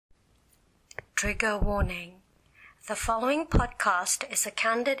Trigger warning. The following podcast is a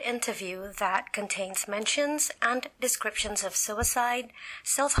candid interview that contains mentions and descriptions of suicide,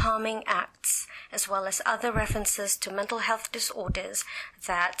 self-harming acts, as well as other references to mental health disorders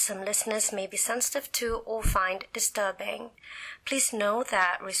that some listeners may be sensitive to or find disturbing. Please know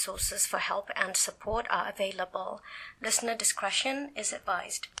that resources for help and support are available. Listener discretion is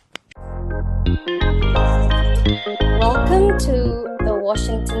advised. Welcome to the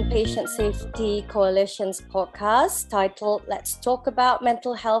Washington Patient Safety Coalition's podcast titled Let's Talk About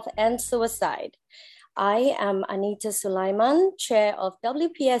Mental Health and Suicide. I am Anita Sulaiman, chair of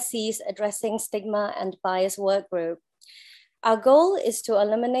WPSC's Addressing Stigma and Bias Work Group. Our goal is to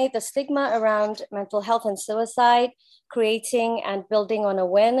eliminate the stigma around mental health and suicide, creating and building on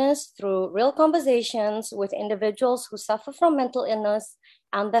awareness through real conversations with individuals who suffer from mental illness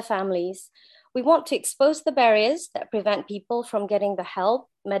and their families. We want to expose the barriers that prevent people from getting the help,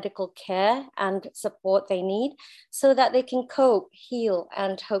 medical care, and support they need so that they can cope, heal,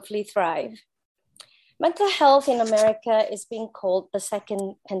 and hopefully thrive. Mental health in America is being called the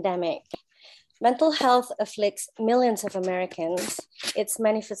second pandemic. Mental health afflicts millions of Americans. Its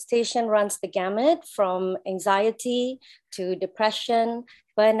manifestation runs the gamut from anxiety to depression,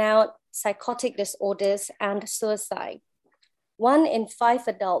 burnout, psychotic disorders, and suicide. 1 in 5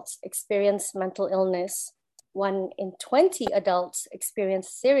 adults experience mental illness. 1 in 20 adults experience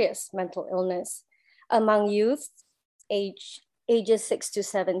serious mental illness. Among youth ages 6 to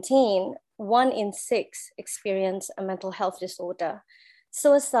 17, 1 in 6 experience a mental health disorder.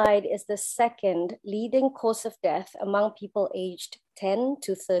 Suicide is the second leading cause of death among people aged 10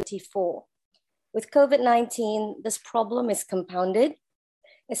 to 34. With COVID-19, this problem is compounded,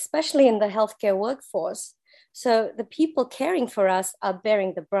 especially in the healthcare workforce. So the people caring for us are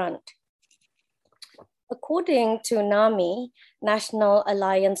bearing the brunt. According to NAMI, National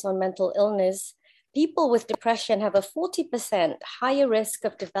Alliance on Mental Illness, people with depression have a 40% higher risk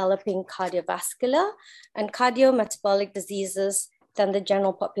of developing cardiovascular and cardiometabolic diseases than the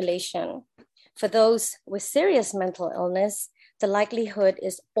general population. For those with serious mental illness, the likelihood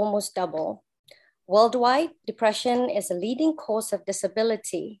is almost double. Worldwide, depression is a leading cause of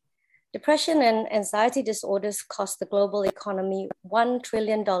disability. Depression and anxiety disorders cost the global economy $1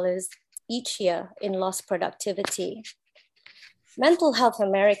 trillion each year in lost productivity. Mental Health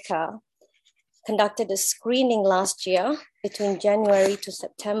America conducted a screening last year between January to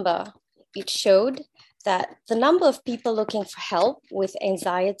September. It showed that the number of people looking for help with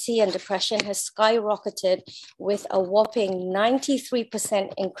anxiety and depression has skyrocketed with a whopping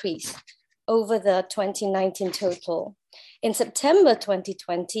 93% increase over the 2019 total. In September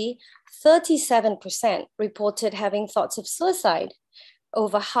 2020, 37% reported having thoughts of suicide,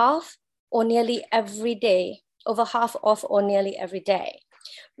 over half or nearly every day.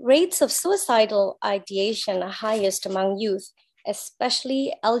 Rates of suicidal ideation are highest among youth,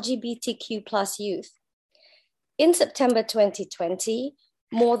 especially LGBTQ plus youth. In September 2020,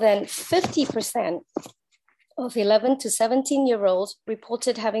 more than 50% of 11 to 17-year-olds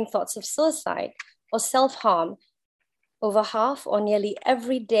reported having thoughts of suicide or self-harm, over half or nearly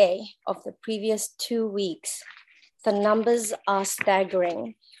every day of the previous 2 weeks. The numbers are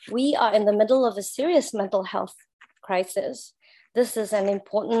staggering. We are in the middle of a serious mental health crisis. This is an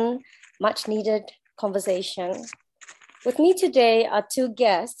important, much needed conversation. With me today are 2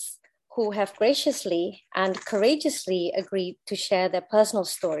 guests who have graciously and courageously agreed to share their personal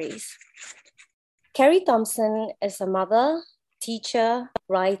stories. Carrie Thompson is a mother, teacher,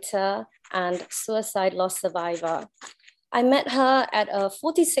 writer, and suicide loss survivor. I met her at a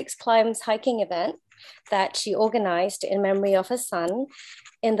 46 Climbs hiking event that she organized in memory of her son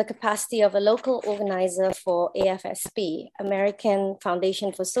in the capacity of a local organizer for AFSP, American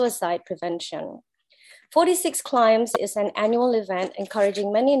Foundation for Suicide Prevention. 46 Climbs is an annual event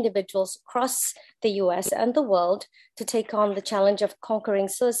encouraging many individuals across the US and the world to take on the challenge of conquering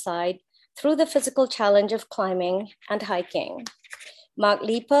suicide through the physical challenge of climbing and hiking. Mark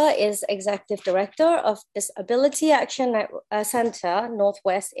Leeper is Executive Director of Disability Action Center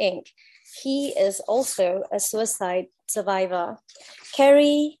Northwest, Inc. He is also a suicide survivor.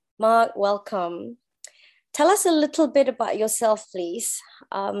 Carrie, Mark, welcome. Tell us a little bit about yourself, please.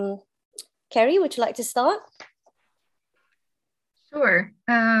 Carrie, would you like to start? Sure.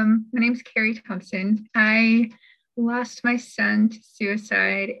 My name's Carrie Thompson. I lost my son to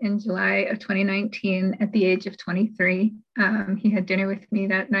suicide in July of 2019 at the age of 23. He had dinner with me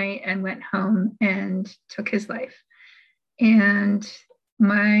that night and went home and took his life. And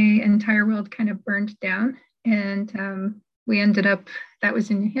my entire world kind of burned down. And we ended up, that was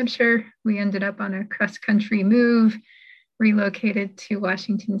in New Hampshire. We ended up on a cross-country move relocated to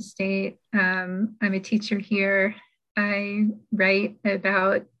Washington State. I'm a teacher here. I write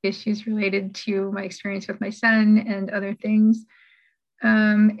about issues related to my experience with my son and other things.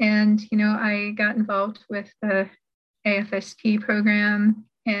 I got involved with the AFSP program,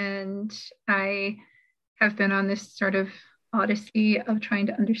 and I have been on this sort of odyssey of trying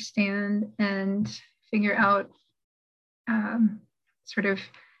to understand and figure out sort of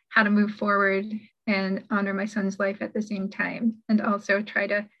how to move forward and honor my son's life at the same time, and also try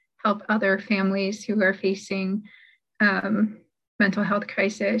to help other families who are facing mental health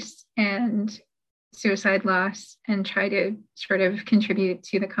crisis and suicide loss, and try to sort of contribute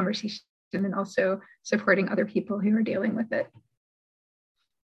to the conversation and also supporting other people who are dealing with it.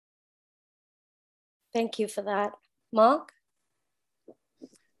 Thank you for that. Mark?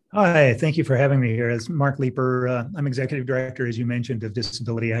 Hi, thank you for having me here. It's Mark Leeper. I'm Executive Director, as you mentioned, of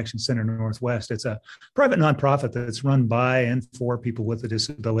Disability Action Center Northwest. It's a private nonprofit that's run by and for people with a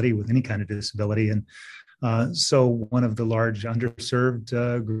disability, with any kind of disability. And so one of the large underserved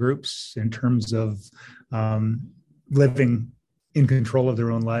groups in terms of living in control of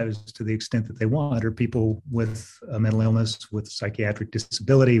their own lives to the extent that they want are people with a mental illness, with psychiatric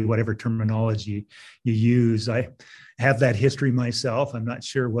disability, whatever terminology you use. I have that history myself. I'm not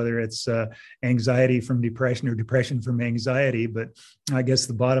sure whether it's anxiety from depression or depression from anxiety, but I guess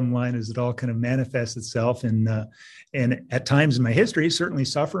the bottom line is it all kind of manifests itself in at times in my history, certainly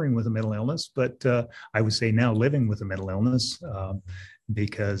suffering with a mental illness, but I would say now living with a mental illness.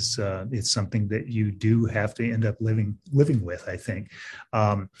 Because it's something that you do have to end up living with, I think.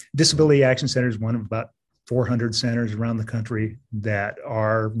 Disability Action Center is one of about 400 centers around the country that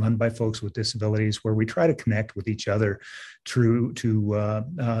are run by folks with disabilities, where we try to connect with each other to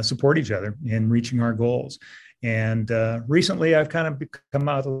support each other in reaching our goals. And recently, I've kind of come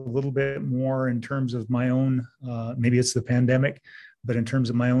out a little bit more in terms of my own, maybe it's the pandemic, but in terms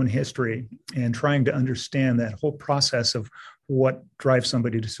of my own history and trying to understand that whole process of what drives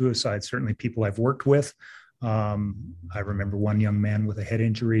somebody to suicide. Certainly people I've worked with. I remember one young man with a head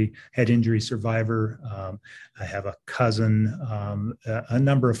injury survivor. I have a cousin, a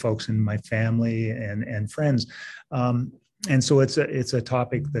number of folks in my family and friends. And so it's a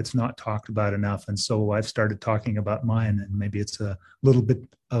topic that's not talked about enough. And so I've started talking about mine, and maybe it's a little bit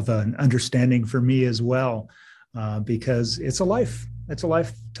of an understanding for me as well, because it's a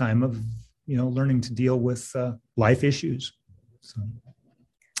lifetime of, learning to deal with life issues. So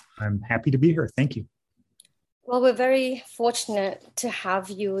I'm happy to be here. Thank you. Well, we're very fortunate to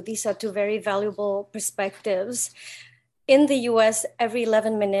have you. These are two very valuable perspectives. In the US, every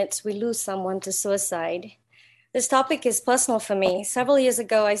 11 minutes, we lose someone to suicide. This topic is personal for me. Several years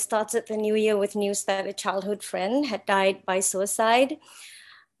ago, I started the new year with news that a childhood friend had died by suicide.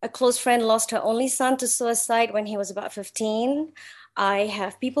 A close friend lost her only son to suicide when he was about 15. I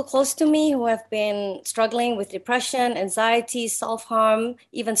have people close to me who have been struggling with depression, anxiety, self-harm,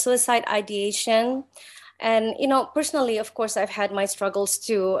 even suicide ideation. And, personally, of course, I've had my struggles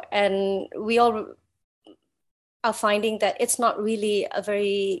too. And we all are finding that it's not really a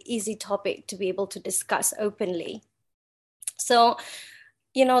very easy topic to be able to discuss openly. So,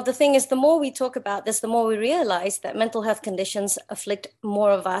 the thing is, the more we talk about this, the more we realize that mental health conditions afflict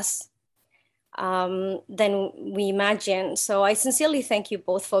more of us than we imagine. So I sincerely thank you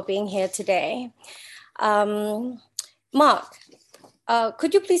both for being here today. Mark,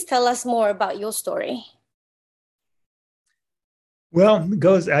 could you please tell us more about your story? Well,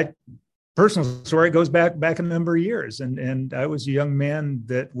 personal story goes back a number of years, and I was a young man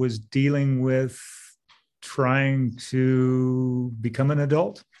that was dealing with trying to become an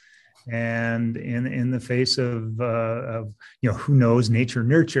adult, and in the face of who knows, nature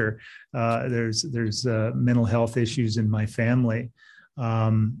nurture. There's mental health issues in my family,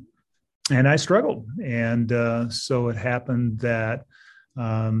 and I struggled, and so it happened that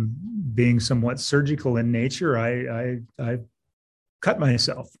being somewhat surgical in nature, I cut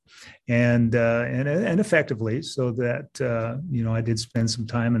myself, and effectively, so that I did spend some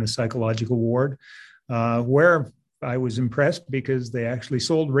time in a psychological ward, where I was impressed because they actually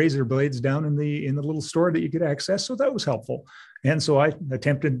sold razor blades down in the little store that you could access, so that was helpful. And so I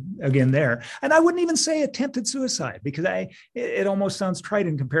attempted again there, and I wouldn't even say attempted suicide, because it almost sounds trite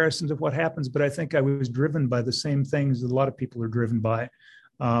in comparison to what happens, but I think I was driven by the same things that a lot of people are driven by,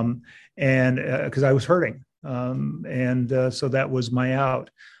 and because I was hurting. So that was my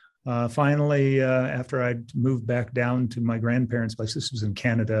out. Finally, after I moved back down to my grandparents' place, this was in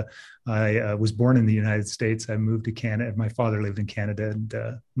Canada. I was born in the United States. I moved to Canada. My father lived in Canada, and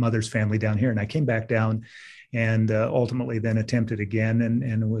mother's family down here. And I came back down, and ultimately then attempted again.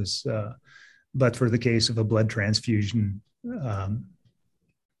 And it was, but for the case of a blood transfusion, um,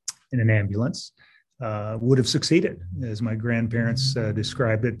 in an ambulance would have succeeded. As my grandparents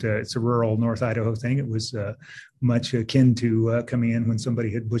described it, it's a rural North Idaho thing. It was much akin to coming in when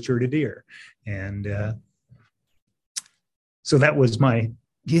somebody had butchered a deer. And so that was my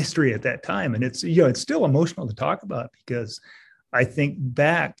history at that time. And it's, it's still emotional to talk about, because I think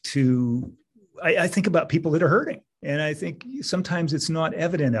back to, I think about people that are hurting. And I think sometimes it's not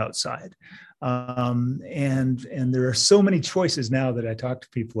evident outside. And there are so many choices now that I talk to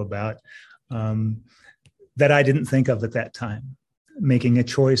people about that I didn't think of at that time. Making a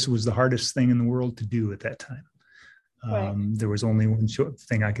choice was the hardest thing in the world to do at that time. Right. There was only one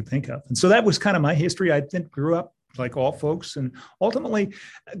thing I could think of. And so that was kind of my history. I grew up like all folks, and ultimately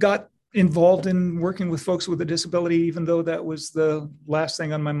got involved in working with folks with a disability, even though that was the last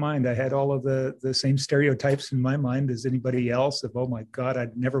thing on my mind. I had all of the same stereotypes in my mind as anybody else of, oh my God,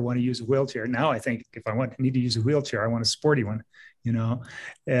 I'd never want to use a wheelchair. Now I think if I need to use a wheelchair, I want a sporty one,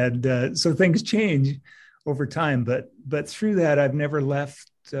 And so things change over time, but through that, I've never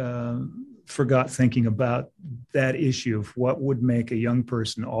forgot thinking about that issue of what would make a young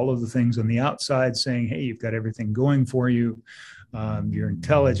person, all of the things on the outside saying, hey, you've got everything going for you. You're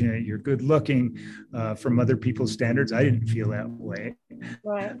intelligent, you're good looking from other people's standards. I didn't feel that way.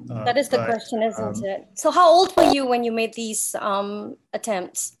 Right. That is the question, isn't it? So how old were you when you made these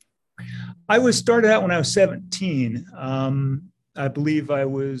attempts? I started out when I was 17. I believe I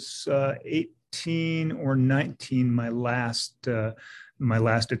was 18 or 19 my last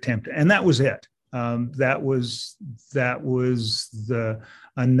attempt, and that was it. That was the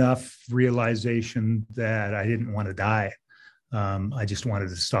enough realization that I didn't want to die. I just wanted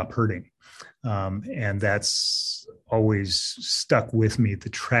to stop hurting. And that's always stuck with me. The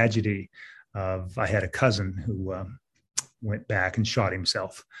tragedy of, I had a cousin who went back and shot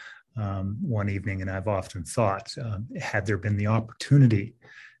himself one evening. And I've often thought, had there been the opportunity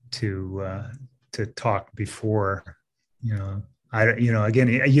to talk before,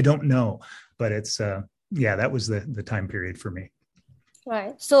 again, you don't know, but it's, that was the time period for me.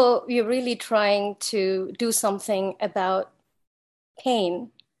 Right. So you're really trying to do something about pain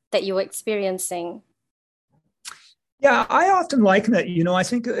that you were experiencing. Yeah, I often liken it. I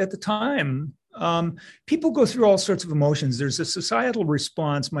think at the time, people go through all sorts of emotions. There's a societal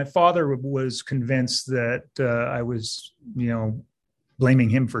response. My father was convinced that I was,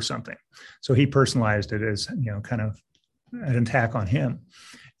 blaming him for something. So he personalized it as, kind of an attack on him.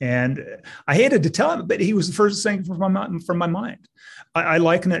 And I hated to tell him, but he was the first thing from my mind. I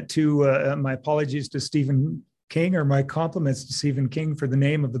liken it to my apologies to Stephen King, or my compliments to Stephen King for the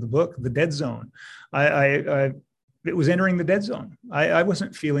name of the book, The Dead Zone. It was entering the dead zone. I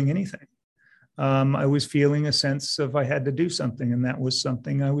wasn't feeling anything. I was feeling a sense of I had to do something, and that was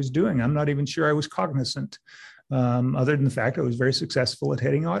something I was doing. I'm not even sure I was cognizant, other than the fact I was very successful at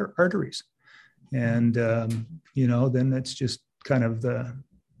hitting arteries. And, then it's just kind of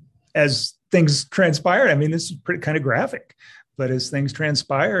as things transpired, I mean, this is pretty kind of graphic, but as things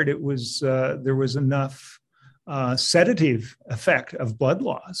transpired, it was, there was enough sedative effect of blood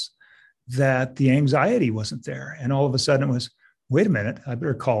loss that the anxiety wasn't there. And all of a sudden it was, wait a minute, I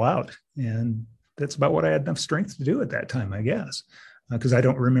better call out. And that's about what I had enough strength to do at that time, I guess, because I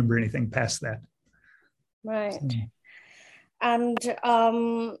don't remember anything past that. Right. So. And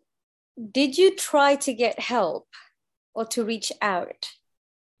did you try to get help or to reach out?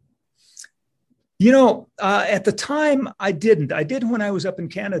 At the time, I didn't. I did when I was up in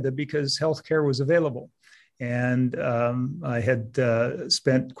Canada because healthcare was available. And I had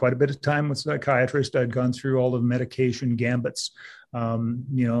spent quite a bit of time with a psychiatrist. I'd gone through all the medication gambits.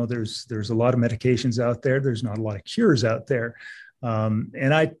 There's a lot of medications out there. There's not a lot of cures out there.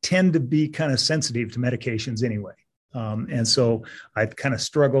 And I tend to be kind of sensitive to medications anyway. And so I'd kind of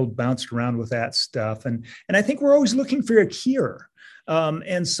struggled, bounced around with that stuff. And I think we're always looking for a cure.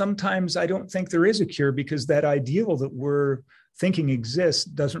 And sometimes I don't think there is a cure, because that ideal that we're thinking exists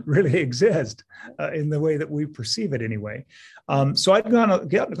doesn't really exist in the way that we perceive it anyway. So I'd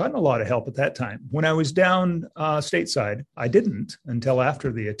gotten a lot of help at that time. When I was down stateside, I didn't until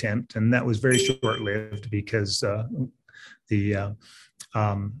after the attempt. And that was very short-lived because there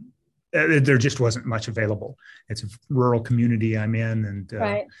just wasn't much available. It's a rural community I'm in. And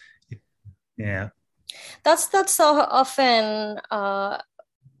right. Yeah. That's so often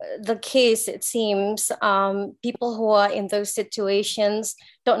the case, it seems. People who are in those situations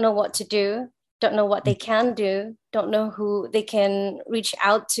don't know what to do, don't know what they can do, don't know who they can reach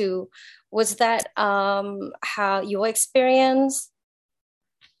out to. Was that how your experience?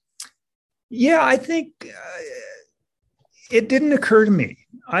 Yeah, I think it didn't occur to me.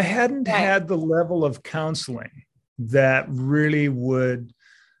 I hadn't right. had the level of counseling that really would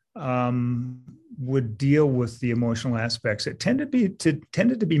deal with the emotional aspects. It tended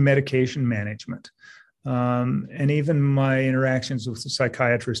to be medication management. And even my interactions with the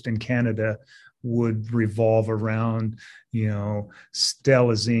psychiatrist in Canada would revolve around,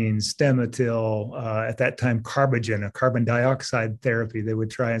 stelazine, Stemetil, at that time, Carbogen, a carbon dioxide therapy they would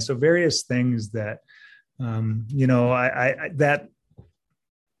try. And so various things that,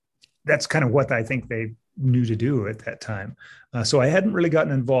 that's kind of what I think they knew to do at that time. So I hadn't really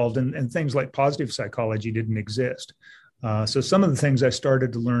gotten involved, and things like positive psychology didn't exist. So some of the things I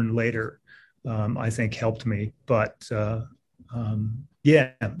started to learn later, I think helped me. But stuff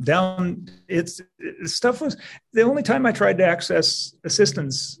was the only time I tried to access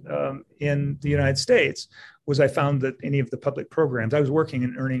assistance in the United States was I found that any of the public programs, I was working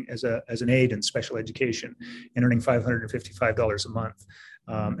and earning as an aide in special education and earning $555 a month.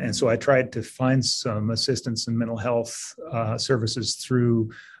 And so I tried to find some assistance in mental health services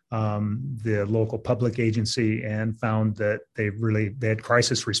through the local public agency, and found that they had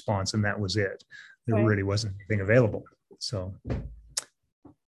crisis response, and that was it. There really wasn't anything available. So.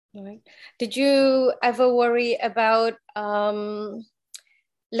 Right. Did you ever worry about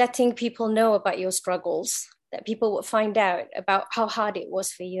letting people know about your struggles, that people would find out about how hard it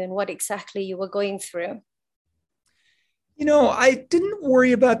was for you and what exactly you were going through? I didn't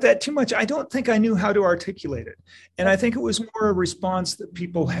worry about that too much. I don't think I knew how to articulate it. And I think it was more a response that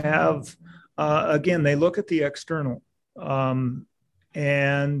people have. Again, they look at the external.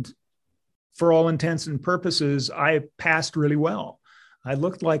 And for all intents and purposes, I passed really well. I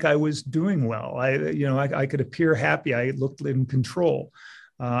looked like I was doing well. I could appear happy. I looked in control.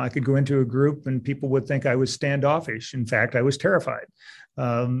 I could go into a group and people would think I was standoffish. In fact, I was terrified.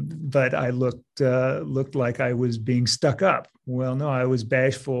 But I looked like I was being stuck up. Well, no, I was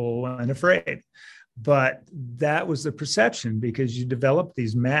bashful and afraid. But that was the perception, because you develop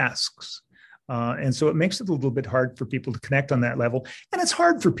these masks. And so it makes it a little bit hard for people to connect on that level. And it's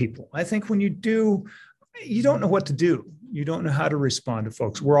hard for people. I think when you do, you don't know what to do. You don't know how to respond to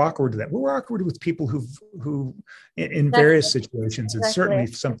folks. We're awkward to that. We're awkward with people who in various situations. It's certainly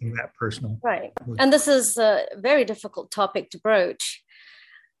something that personal. Right. And this is a very difficult topic to broach.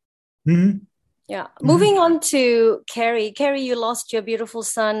 Mm-hmm. Yeah. Mm-hmm. Moving on to Carrie. Carrie, you lost your beautiful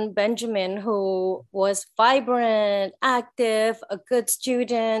son, Benjamin, who was vibrant, active, a good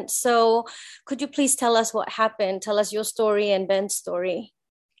student. So could you please tell us what happened? Tell us your story and Ben's story.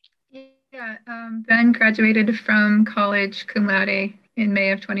 Yeah, Ben graduated from college cum laude in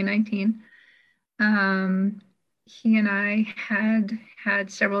May of 2019. He and I had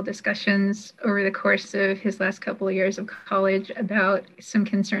several discussions over the course of his last couple of years of college about some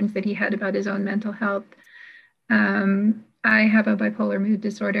concerns that he had about his own mental health. I have a bipolar mood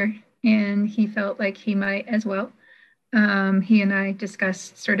disorder, and he felt like he might as well. He and I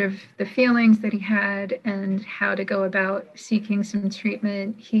discussed sort of the feelings that he had and how to go about seeking some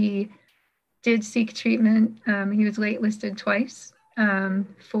treatment. He did seek treatment. He was waitlisted twice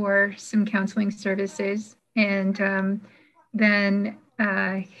for some counseling services. And then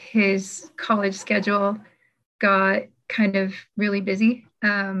his college schedule got kind of really busy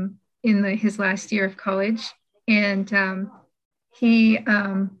in his last year of college. And he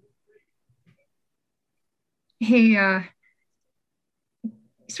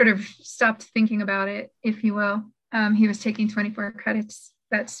sort of stopped thinking about it, if you will. He was taking 24 credits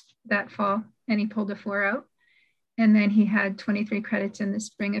that fall, and he pulled a 4 out. And then he had 23 credits in the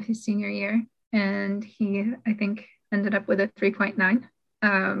spring of his senior year. And he, I think, ended up with a 3.9, got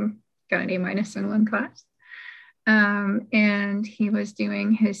an A- in one class. And he was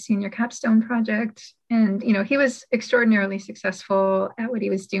doing his senior capstone project. And, he was extraordinarily successful at what he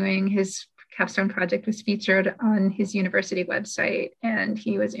was doing. His capstone project was featured on his university website, and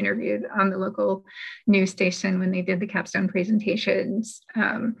he was interviewed on the local news station when they did the capstone presentations.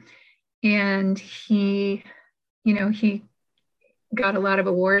 And he got a lot of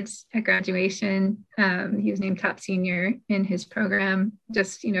awards at graduation. He was named top senior in his program.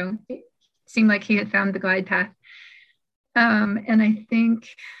 Just, it seemed like he had found the glide path. And I think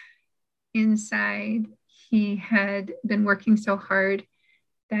inside he had been working so hard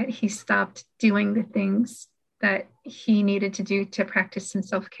that he stopped doing the things that he needed to do to practice some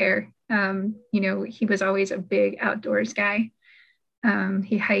self-care. He was always a big outdoors guy.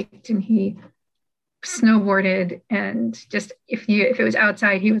 He hiked and he snowboarded, and just if it was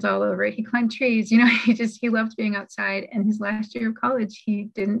outside, he was all over it. He climbed trees, he loved being outside. And his last year of college, he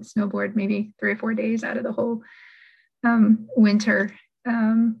didn't snowboard maybe 3 or 4 days out of the whole winter,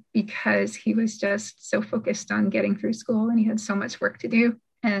 because he was just so focused on getting through school, and he had so much work to do.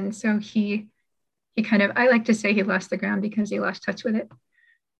 And so he I like to say he lost the ground because he lost touch with it.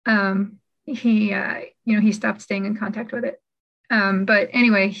 He stopped staying in contact with it. But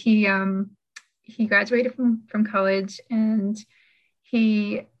anyway, he graduated from college, and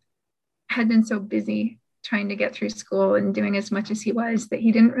he had been so busy trying to get through school and doing as much as he was that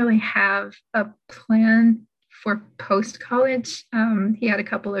he didn't really have a plan for post-college. He had a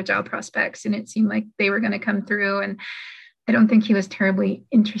couple of job prospects, and it seemed like they were going to come through, and I don't think he was terribly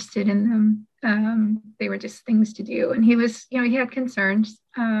interested in them. They were just things to do. And he was, he had concerns.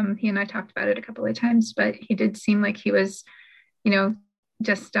 He and I talked about it a couple of times, but he did seem like he was,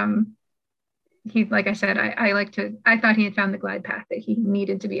 just, like I said, I thought he had found the glide path that he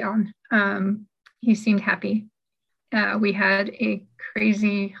needed to be on. He seemed happy. We had a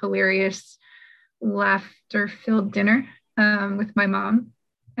crazy, hilarious, laughter-filled dinner with my mom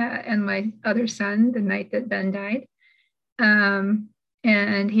and my other son the night that Ben died.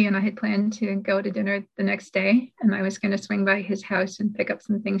 And he and I had planned to go to dinner the next day, and I was going to swing by his house and pick up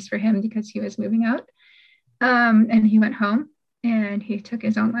some things for him because he was moving out. And he went home and he took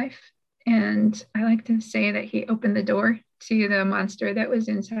his own life. And I like to say that he opened the door to the monster that was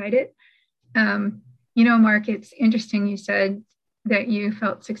inside it. Mark, it's interesting. You said that you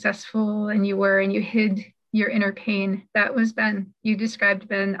felt successful and you hid your inner pain. That was Ben. You described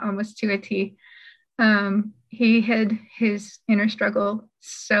Ben almost to a T. He hid his inner struggle.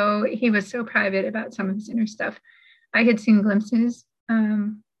 So he was so private about some of his inner stuff. I had seen glimpses.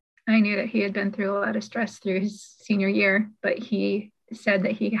 I knew that he had been through a lot of stress through his senior year, but he said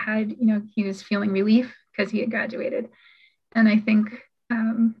that he was feeling relief because he had graduated. And I think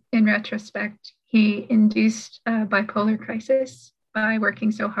in retrospect, he induced a bipolar crisis by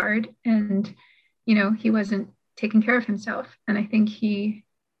working so hard, and, he wasn't taking care of himself. And I think he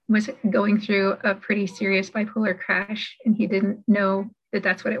was going through a pretty serious bipolar crash, and he didn't know that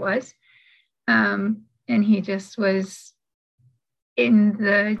that's what it was. And he just was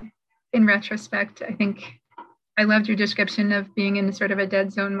in retrospect, I think I loved your description of being in sort of a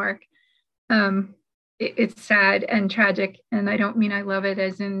dead zone, Mark. It's sad and tragic, and I don't mean I love it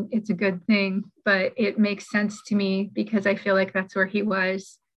as in it's a good thing, but it makes sense to me because I feel like that's where he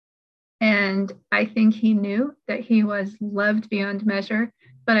was. And I think he knew that he was loved beyond measure,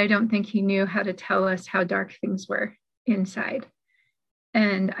 but I don't think he knew how to tell us how dark things were inside.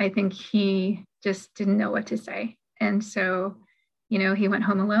 And I think he just didn't know what to say. And so, he went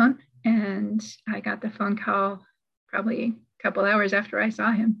home alone, and I got the phone call probably a couple hours after I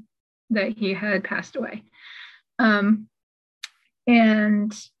saw him that he had passed away. And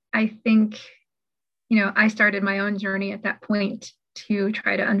I think, I started my own journey at that point to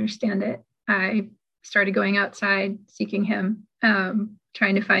try to understand it. I started going outside, seeking him,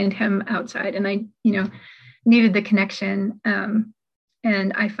 trying to find him outside. And I, needed the connection.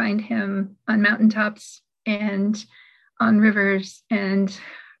 And I find him on mountaintops and on rivers and,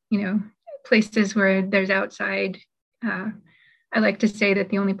 places where there's outside. I like to say that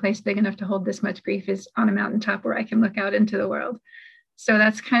the only place big enough to hold this much grief is on a mountaintop where I can look out into the world. So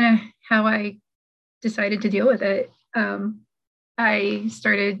that's kind of how I decided to deal with it. Ben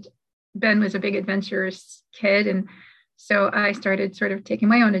was a big adventurous kid. And so I started sort of taking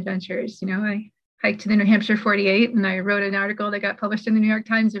my own adventures. I hiked to the New Hampshire 48, and I wrote an article that got published in the New York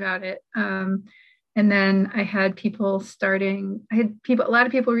Times about it. And then I had a lot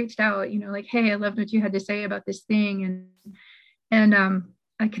of people reached out, like, hey, I loved what you had to say about this thing. And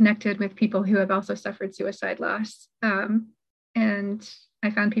I connected with people who have also suffered suicide loss. And I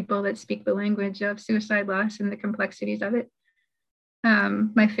found people that speak the language of suicide loss and the complexities of it.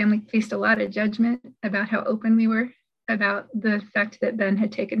 My family faced a lot of judgment about how open we were about the fact that Ben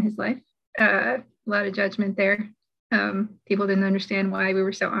had taken his life. A lot of judgment there. People didn't understand why we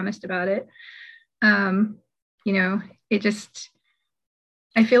were so honest about it. I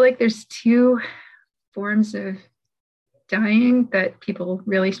feel like there's two forms of dying that people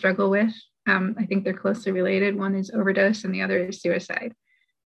really struggle with. I think they're closely related. One is overdose and the other is suicide.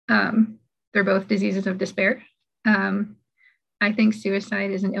 They're both diseases of despair. I think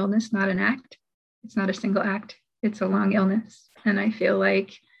suicide is an illness, not an act. It's not a single act. It's a long illness. And I feel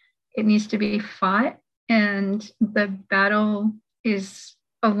like it needs to be fought. And the battle is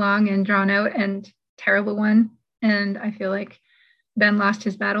a long and drawn out and terrible one. And I feel like Ben lost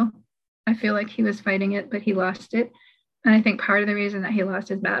his battle. I feel like he was fighting it, but he lost it. And I think part of the reason that he lost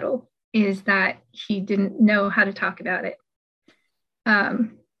his battle is that he didn't know how to talk about it.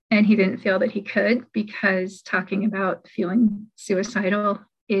 And he didn't feel that he could, because talking about feeling suicidal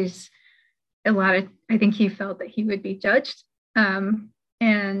is I think he felt that he would be judged.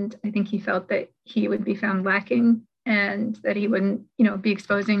 And I think he felt that he would be found lacking and that he wouldn't, be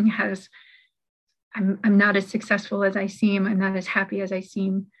exposing his I'm not as successful as I seem. I'm not as happy as I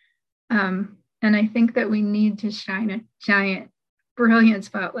seem. And I think that we need to shine a giant, brilliant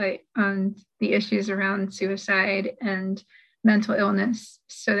spotlight on the issues around suicide and mental illness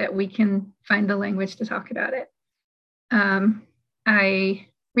so that we can find the language to talk about it. I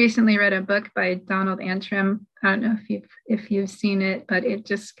recently read a book by Donald Antrim. I don't know if you've seen it, but I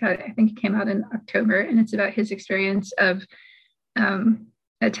think it came out in October, and it's about his experience of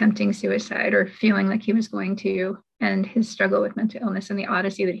attempting suicide or feeling like he was going to, and his struggle with mental illness and the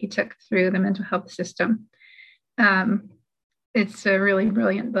odyssey that he took through the mental health system. It's a really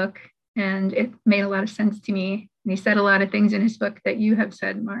brilliant book, and it made a lot of sense to me. And he said a lot of things in his book that you have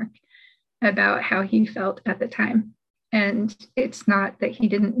said, Mark, about how he felt at the time. And it's not that he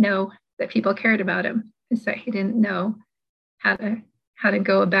didn't know that people cared about him. It's that he didn't know how to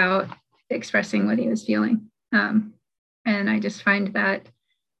go about expressing what he was feeling. And I just find that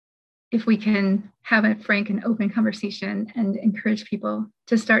if we can have a frank and open conversation and encourage people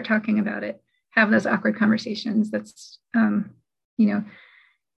to start talking about it, have those awkward conversations, that's,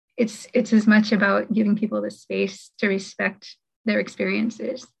 it's as much about giving people the space to respect their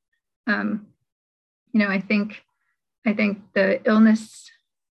experiences. I think the illness,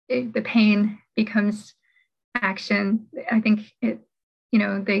 the pain becomes action. I think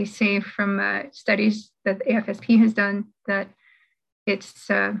they say from studies that the AFSP has done that it's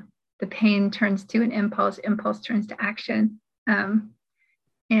the pain turns to an impulse turns to action.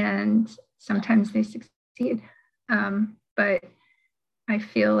 And sometimes they succeed. But I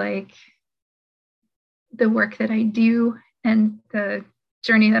feel like the work that I do and the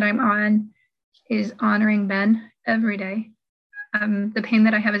journey that I'm on is honoring Ben every day. The pain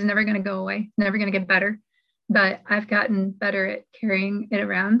that I have is never going to go away, never going to get better, but I've gotten better at carrying it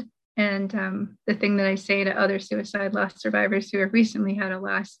around. And the thing that I say to other suicide loss survivors who have recently had a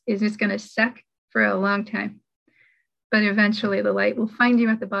loss is it's going to suck for a long time, but eventually the light will find you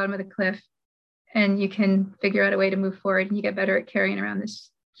at the bottom of the cliff and you can figure out a way to move forward, and you get better at carrying around this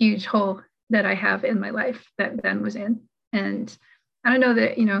huge hole that I have in my life that Ben was in. And I don't know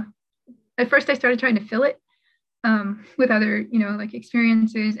that, at first I started trying to fill it with other, like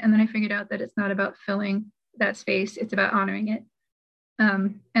experiences. And then I figured out that it's not about filling that space. It's about honoring it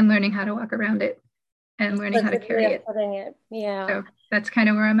and learning how to walk around it and learning how to carry it. Yeah. So that's kind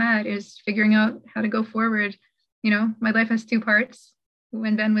of where I'm at, is figuring out how to go forward. My life has two parts,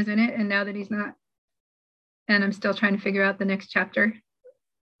 when Ben was in it and now that he's not. And I'm still trying to figure out the next chapter.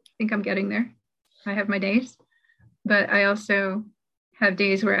 I think I'm getting there. I have my days, but I also have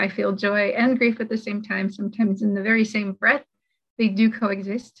days where I feel joy and grief at the same time, sometimes in the very same breath. They do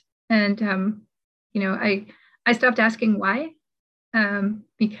coexist. And, I stopped asking why,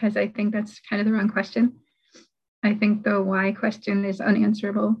 because I think that's kind of the wrong question. I think the why question is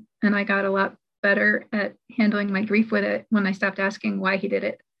unanswerable. And I got a lot better at handling my grief with it when I stopped asking why he did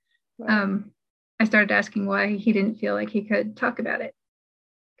it. Right. I started asking why he didn't feel like he could talk about it,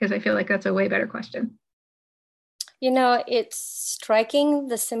 because I feel like that's a way better question. It's striking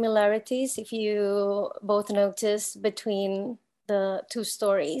the similarities, if you both notice, between the two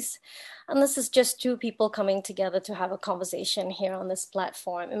stories. And this is just two people coming together to have a conversation here on this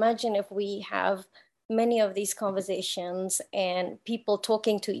platform. Imagine if we have many of these conversations and people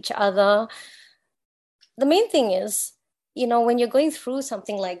talking to each other. The main thing is, when you're going through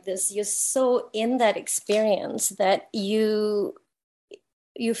something like this, you're so in that experience that you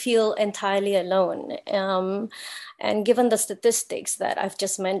feel entirely alone. And given the statistics that I've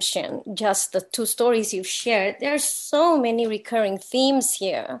just mentioned, just the two stories you've shared, there's so many recurring themes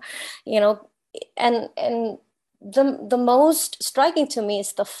here, and the most striking to me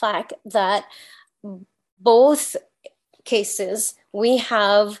is the fact that both cases, we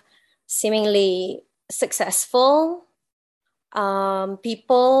have seemingly successful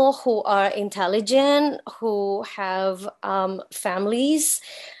people who are intelligent, who have families.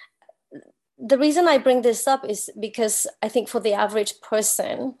 The reason I bring this up is because I think for the average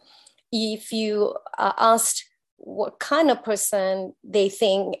person, if you are asked what kind of person they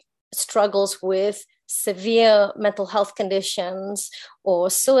think struggles with severe mental health conditions or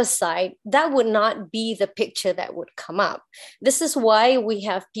suicide, that would not be the picture that would come up. This is why we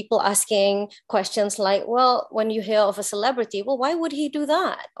have people asking questions like, well, when you hear of a celebrity, well, why would he do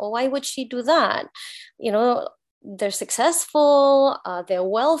that? Or why would she do that? They're successful, they're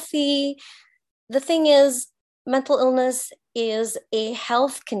wealthy. The thing is, mental illness is a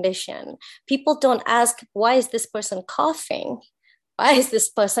health condition. People don't ask, why is this person coughing? Why is this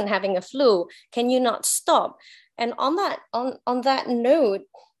person having a flu? Can you not stop? And on that note,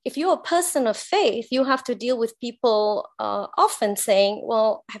 if you're a person of faith, you have to deal with people often saying,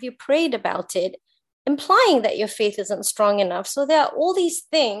 well, have you prayed about it? implying that your faith isn't strong enough. So there are all these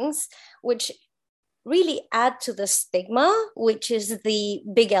things which really add to the stigma, which is the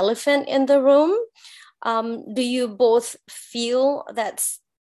big elephant in the room. Do you both feel that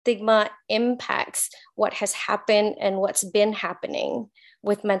stigma impacts what has happened and what's been happening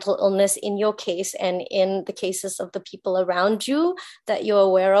with mental illness in your case and in the cases of the people around you that you're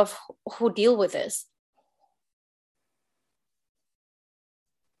aware of who deal with this?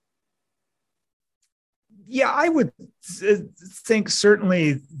 Yeah, I would think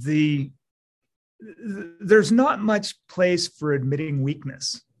certainly there's not much place for admitting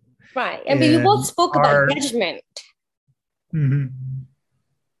weakness. Right. And you both spoke about judgment. Mm-hmm.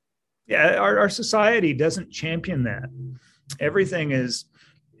 Yeah, our society doesn't champion that. Everything is,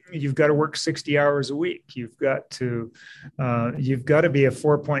 you've got to work 60 hours a week. You've got to be a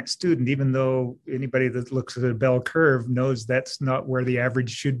 4-point student, even though anybody that looks at a bell curve knows that's not where the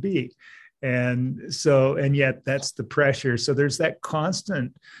average should be. And yet that's the pressure. So there's that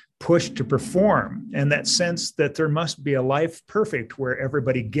constant push to perform and that sense that there must be a life perfect where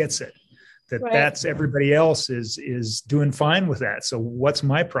everybody gets it, that's everybody else is doing fine with that. So what's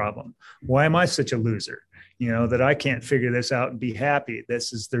my problem? Why am I such a loser? That I can't figure this out and be happy.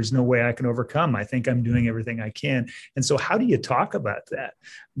 There's no way I can overcome. I think I'm doing everything I can. And so how do you talk about that?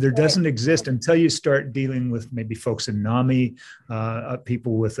 There doesn't exist until you start dealing with maybe folks in NAMI,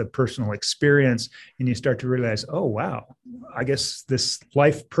 people with a personal experience, and you start to realize, oh, wow, I guess this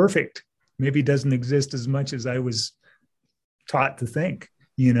life perfect maybe doesn't exist as much as I was taught to think.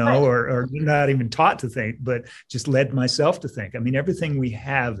 Or not even taught to think, but just led myself to think. I mean, everything we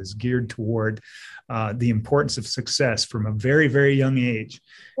have is geared toward the importance of success from a very, very young age.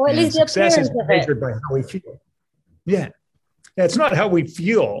 Well, at least success is measured by how we feel. Yeah. It's not how we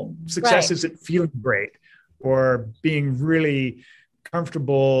feel. Success isn't feeling great or being really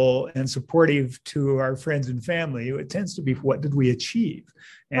comfortable and supportive to our friends and family. It tends to be, what did we achieve?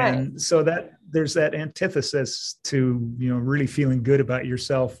 And so that there's that antithesis to, really feeling good about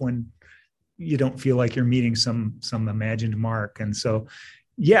yourself when you don't feel like you're meeting some imagined mark. And so,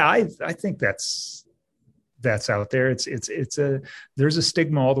 yeah, I think that's out there. There's a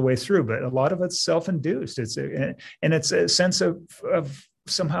stigma all the way through, but a lot of it's self-induced. It's a sense of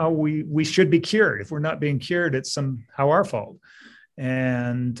somehow we should be cured. If we're not being cured, it's somehow our fault.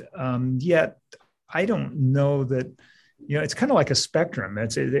 And yet I don't know that, it's kind of like a spectrum.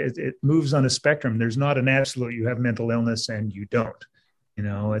 It moves on a spectrum. There's not an absolute, you have mental illness and you don't,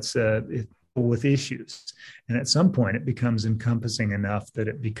 it's with issues. And at some point it becomes encompassing enough that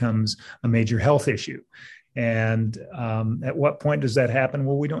it becomes a major health issue. And at what point does that happen?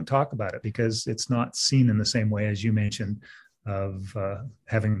 Well, we don't talk about it because it's not seen in the same way as you mentioned of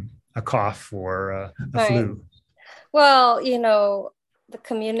having a cough or a flu. Well, the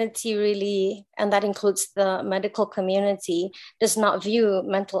community really, and that includes the medical community, does not view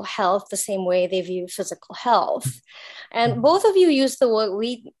mental health the same way they view physical health. And both of you use the word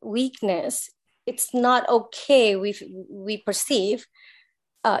weakness. It's not okay, we perceive,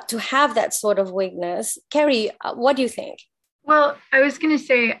 to have that sort of weakness. Carrie, what do you think? Well, I was going to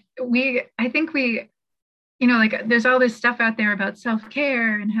say, I think there's all this stuff out there about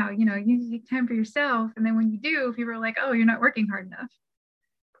self-care and how, you take time for yourself. And then when you do, people are like, oh, you're not working hard enough.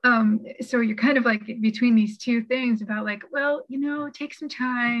 So you're kind of like between these two things about like, well, take some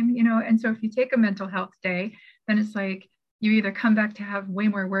time, and so if you take a mental health day, then it's like, you either come back to have way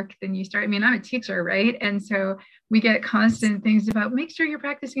more work than you start. I mean, I'm a teacher, right? And so we get constant things about make sure you're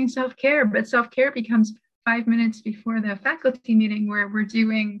practicing self-care, but self-care becomes 5 minutes before the faculty meeting where we're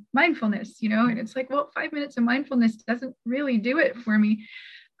doing mindfulness, and it's like, well, 5 minutes of mindfulness doesn't really do it for me.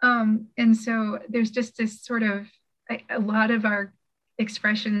 And so there's just this sort of, a lot of our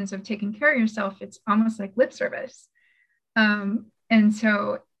expressions of taking care of yourself, it's almost like lip service. And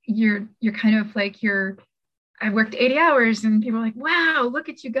so you're kind of like, I worked 80 hours and people are like, wow, look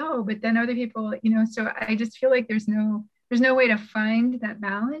at you go. But then other people, so I just feel like there's no way to find that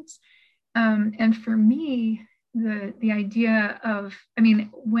balance. And for me, the idea of,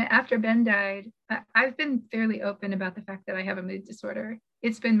 after Ben died, I've been fairly open about the fact that I have a mood disorder.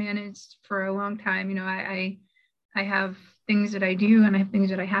 It's been managed for a long time. I have things that I do and I have things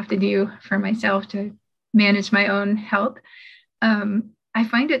that I have to do for myself to manage my own health. I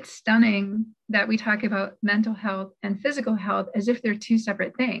find it stunning that we talk about mental health and physical health as if they're two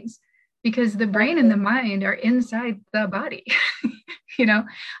separate things, because the brain and the mind are inside the body,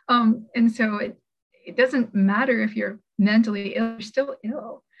 and so it doesn't matter if you're mentally ill, you're still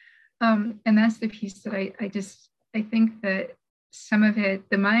ill. And that's the piece that I think that some of it,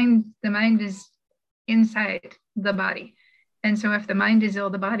 the mind is inside the body. And so if the mind is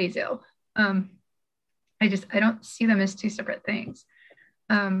ill, the body's ill. I don't see them as two separate things.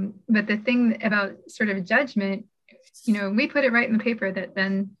 But the thing about sort of judgment, we put it right in the paper that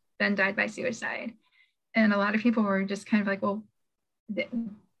Ben died by suicide. And a lot of people were just kind of like, well,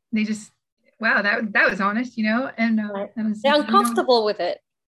 they just, wow, that was honest, and Right. I was They're like, uncomfortable with it.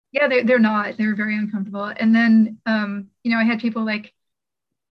 yeah, they're not, they're very uncomfortable. And then, I had people like,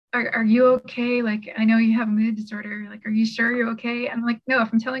 are you okay? Like, I know you have a mood disorder. Like, are you sure you're okay? I'm like, no,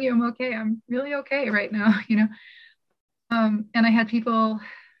 if I'm telling you I'm okay, I'm really okay right now, And I had people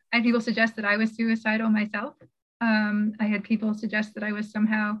suggest that I was suicidal myself. I had people suggest that I was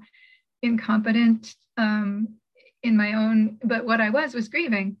somehow incompetent in my own, but what I was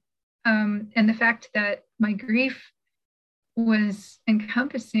grieving. And the fact that my grief was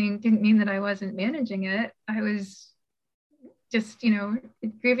encompassing didn't mean that I wasn't managing it. I was just,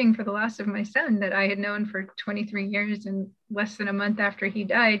 grieving for the loss of my son that I had known for 23 years. And less than a month after he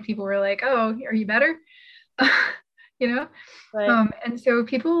died, people were like, oh, are you better? Right. And so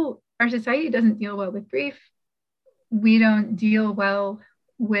our society doesn't deal well with grief. We don't deal well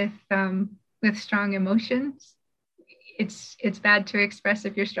with strong emotions. It's bad to express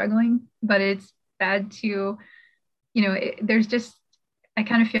if you're struggling, but it's bad to, there's just, I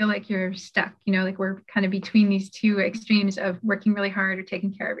kind of feel like you're stuck, like we're kind of between these two extremes of working really hard or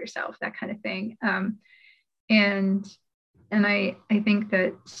taking care of yourself, that kind of thing. And I think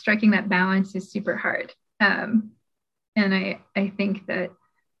that striking that balance is super hard. And I think that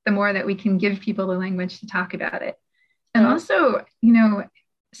the more that we can give people the language to talk about it. And also,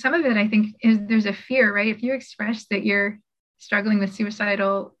 some of it, I think, is there's a fear, right? If you express that you're struggling with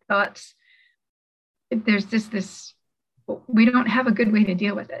suicidal thoughts, there's this, we don't have a good way to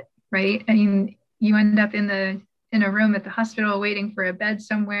deal with it, right? I mean, you end up in a room at the hospital waiting for a bed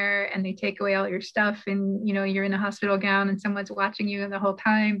somewhere, and they take away all your stuff, and you're in a hospital gown and someone's watching you the whole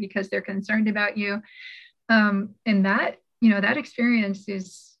time because they're concerned about you. And that experience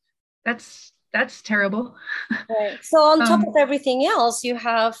that's terrible. Right. So on top of everything else, you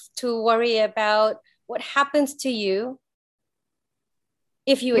have to worry about what happens to you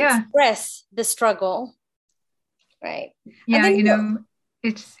if you express the struggle. Right. Yeah, I don't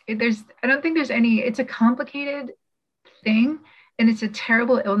think there's it's a complicated thing, and it's a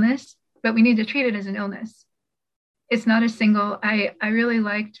terrible illness, but we need to treat it as an illness. It's not a single, I really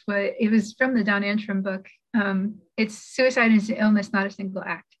liked what it was from the Don Antrim book. It's suicide is an illness, not a single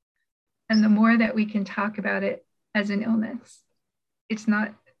act. And the more that we can talk about it as an illness, it's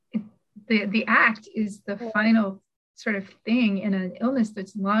not, the act is the final sort of thing in an illness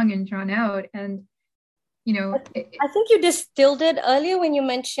that's long and drawn out. And, I think you distilled it earlier when you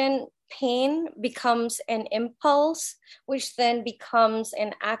mentioned pain becomes an impulse, which then becomes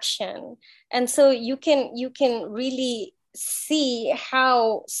an action. And so you can really see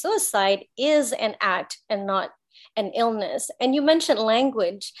how suicide is an act and not an illness. And you mentioned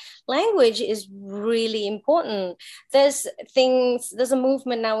language. Language is really important. There's a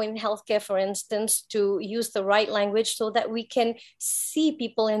movement now in healthcare, for instance, to use the right language so that we can see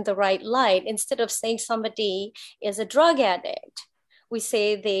people in the right light. Instead of saying somebody is a drug addict, we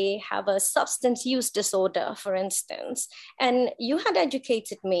say they have a substance use disorder, for instance. And you had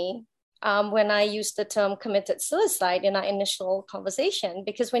educated me when I used the term committed suicide in our initial conversation,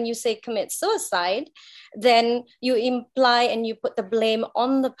 because when you say commit suicide, then you imply and you put the blame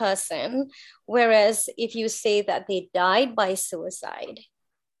on the person. Whereas if you say that they died by suicide,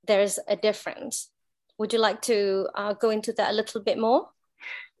 there's a difference. Would you like to go into that a little bit more?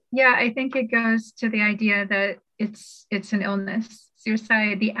 Yeah, I think it goes to the idea that it's an illness.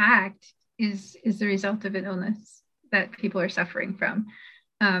 Suicide, the act is the result of an illness that people are suffering from.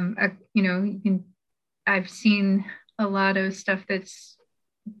 I've seen a lot of stuff that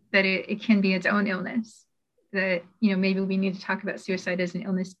it can be its own illness, that, maybe we need to talk about suicide as an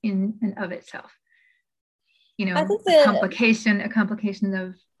illness in and of itself. I think a complication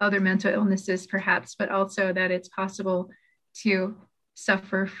of other mental illnesses perhaps, but also that it's possible to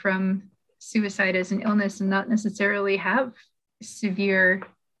suffer from suicide as an illness and not necessarily have severe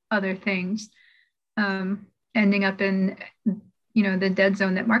other things, ending up in the dead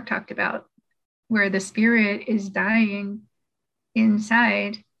zone that Mark talked about, where the spirit is dying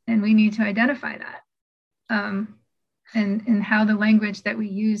inside, and we need to identify that. And how the language that we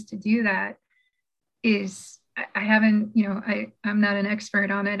use to do that is, I haven't, I'm not an expert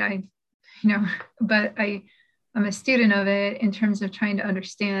on it. But I'm a student of it in terms of trying to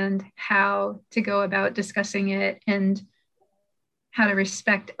understand how to go about discussing it and how to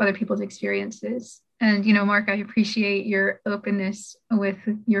respect other people's experiences. And, Mark, I appreciate your openness with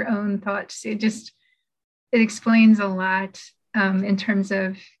your own thoughts. It explains a lot in terms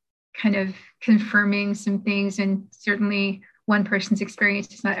of kind of confirming some things. And certainly one person's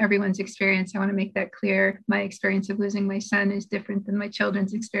experience is not everyone's experience. I want to make that clear. My experience of losing my son is different than my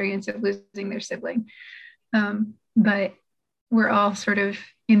children's experience of losing their sibling. But we're all sort of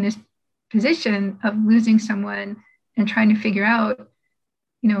in this position of losing someone and trying to figure out,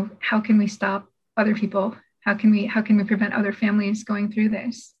 how can we stop other people? How can we prevent other families going through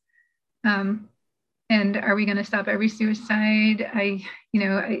this? And are we going to stop every suicide? I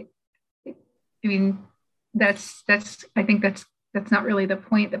mean, I think that's not really the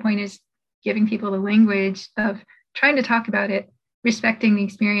point. The point is giving people the language of trying to talk about it, respecting the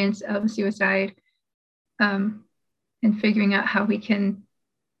experience of suicide, and figuring out how we can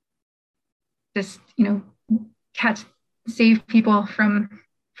just, save people from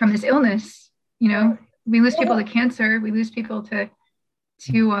this illness. We lose people to cancer, we lose people to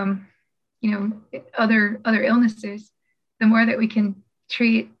other illnesses. The more that we can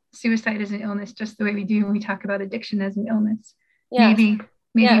treat suicide as an illness, just the way we do when we talk about addiction as an illness, maybe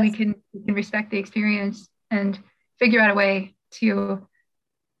we can respect the experience and figure out a way to,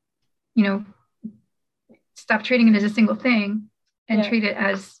 stop treating it as a single thing and treat it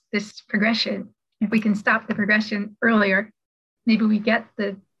as this progression. If we can stop the progression earlier, maybe we get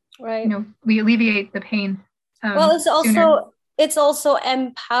we alleviate the pain. Well, sooner. It's also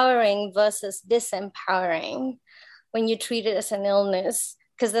empowering versus disempowering when you treat it as an illness,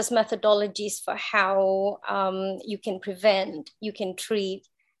 because there's methodologies for how you can prevent, you can treat,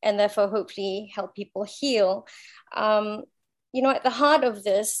 and therefore hopefully help people heal. At the heart of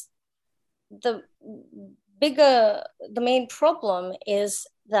this, the main problem is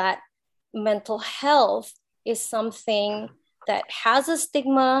that mental health is something that has a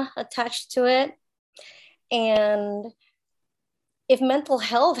stigma attached to it. And if mental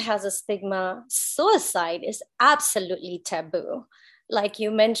health has a stigma, suicide is absolutely taboo. Like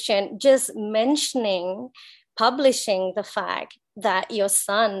you mentioned, just publishing the fact that your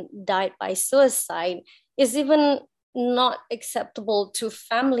son died by suicide is even not acceptable to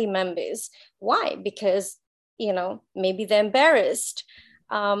family members. Why? Because, maybe they're embarrassed.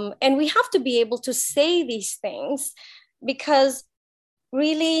 And we have to be able to say these things, because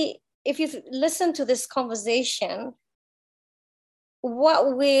really, if you listen to this conversation,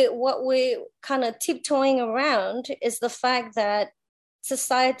 what we're kind of tiptoeing around is the fact that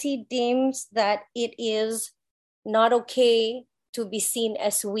society deems that it is not okay to be seen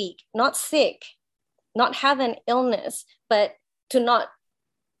as weak, not sick, not have an illness, but to not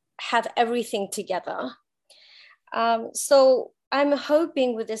have everything together. So I'm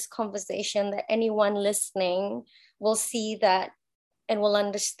hoping with this conversation that anyone listening will see that and will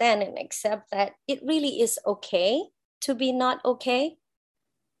understand and accept that it really is okay to be not okay.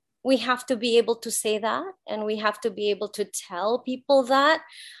 We have to be able to say that, and we have to be able to tell people that.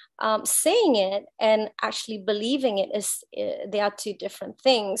 Saying it and actually believing it they are two different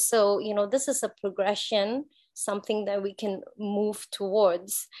things. So, this is a progression, something that we can move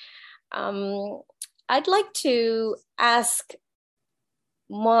towards. I'd like to ask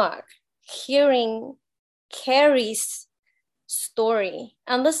Mark, hearing Carrie's story,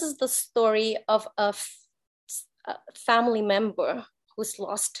 and this is the story of a family member who's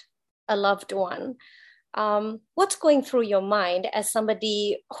lost a loved one. What's going through your mind as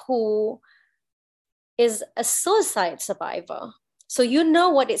somebody who is a suicide survivor? So you know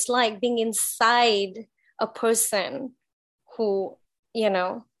what it's like being inside a person who,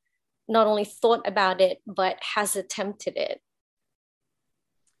 not only thought about it, but has attempted it.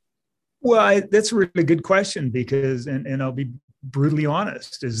 Well, that's a really good question, because, and I'll be brutally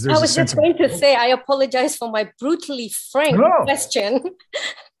honest, is there's I was just going to say, I apologize for my brutally frank question.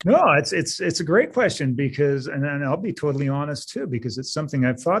 No, it's a great question, because, and I'll be totally honest too, because it's something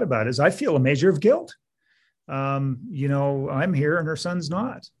I've thought about, is I feel a measure of guilt. I'm here and her son's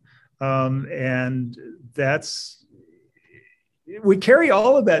not. And we carry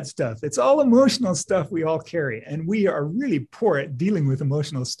all of that stuff. It's all emotional stuff we all carry. And we are really poor at dealing with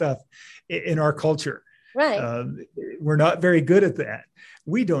emotional stuff in our culture. Right. We're not very good at that.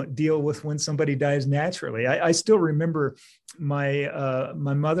 We don't deal with when somebody dies naturally. I still remember my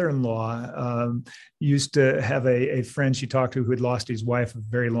mother-in-law used to have a friend she talked to who had lost his wife a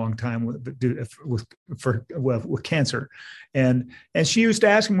very long time with cancer, and she used to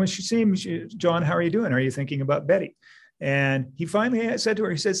ask him when she see him, John, how are you doing? Are you thinking about Betty? And he finally said to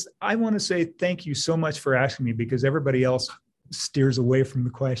her, he says, I want to say thank you so much for asking me, because everybody else steers away from the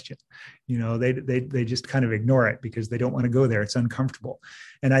question. They just kind of ignore it because they don't want to go there. It's uncomfortable.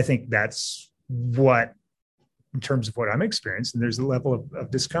 And I think that's what in terms of what I'm experiencing. There's a level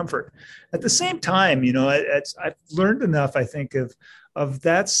of discomfort. At the same time, I've learned enough, I think, of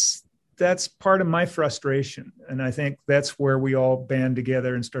that's part of my frustration. And I think that's where we all band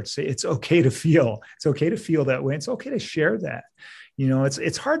together and start to say, it's okay to feel. It's okay to feel that way. It's okay to share that.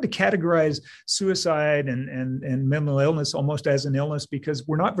 It's hard to categorize suicide and mental illness almost as an illness, because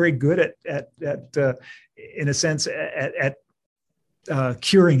we're not very good at in a sense, at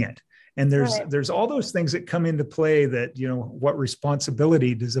curing it. And there's all those things that come into play that, what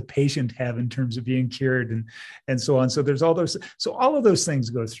responsibility does a patient have in terms of being cured and so on. So there's all of those things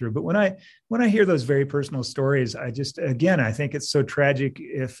go through. But when I hear those very personal stories, I think it's so tragic.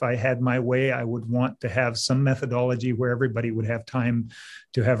 If I had my way, I would want to have some methodology where everybody would have time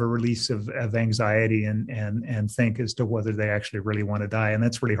to have a release of anxiety and think as to whether they actually really want to die. And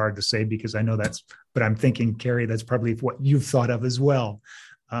that's really hard to say, because I know but I'm thinking, Carrie, that's probably what you've thought of as well.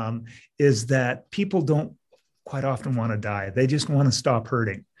 Is that people don't quite often want to die. They just want to stop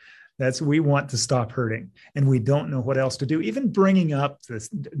hurting. We want to stop hurting, and we don't know what else to do. Even bringing up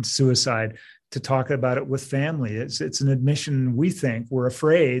this suicide to talk about it with family, it's an admission. We think we're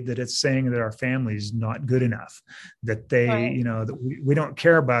afraid that it's saying that our family is not good enough, that they, right. That we don't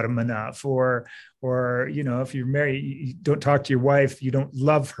care about them enough, or if you're married, you don't talk to your wife, you don't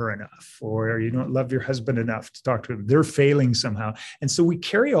love her enough, or you don't love your husband enough to talk to them. They're failing somehow. And so we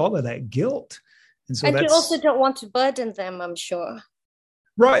carry all of that guilt. And so you also don't want to burden them, I'm sure.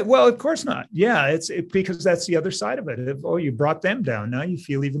 Right. Well, of course not. Yeah, because that's the other side of it. You brought them down. Now you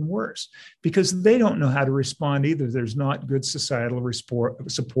feel even worse, because they don't know how to respond either. There's not good societal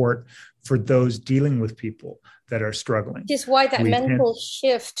support for those dealing with people that are struggling. Which is why that mental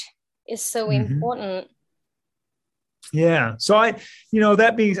shift is so important. Yeah. So I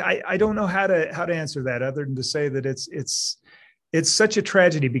don't know how to answer that, other than to say that it's such a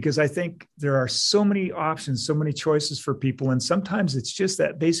tragedy, because I think there are so many options, so many choices for people. And sometimes it's just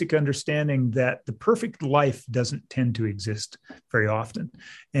that basic understanding that the perfect life doesn't tend to exist very often,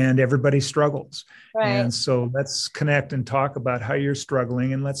 and everybody struggles. Right. And so let's connect and talk about how you're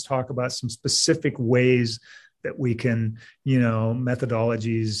struggling. And let's talk about some specific ways that we can,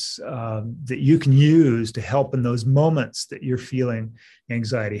 methodologies that you can use to help in those moments that you're feeling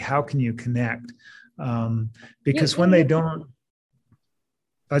anxiety. How can you connect? Because when they don't,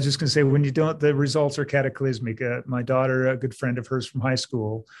 I was just going to say, when you don't, the results are cataclysmic. My daughter, a good friend of hers from high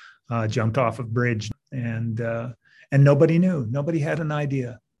school, jumped off a bridge, and nobody knew. Nobody had an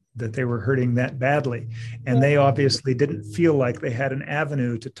idea that they were hurting that badly. And they obviously didn't feel like they had an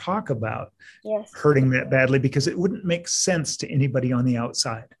avenue to talk about hurting that badly, because it wouldn't make sense to anybody on the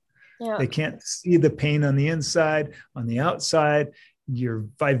outside. Yeah. They can't see the pain on the inside. On the outside, you're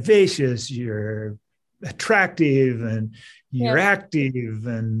vivacious, you're attractive, and you're active.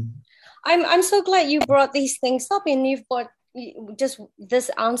 And I'm so glad you brought these things up, and you've brought just this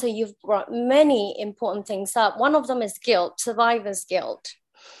answer. You've brought many important things up. One of them is guilt, survivor's guilt.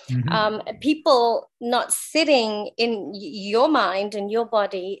 People not sitting in your mind and your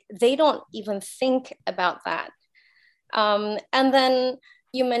body, they don't even think about that. And then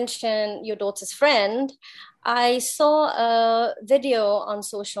you mentioned your daughter's friend. I saw a video on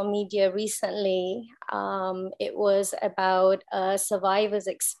social media recently. It was about a survivor's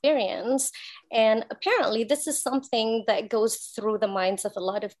experience. And apparently this is something that goes through the minds of a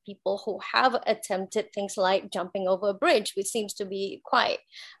lot of people who have attempted things like jumping over a bridge, which seems to be quite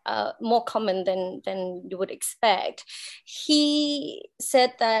more common than you would expect. He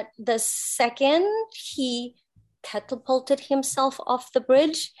said that the second he catapulted himself off the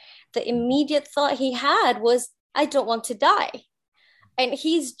bridge, the immediate thought he had was, I don't want to die. And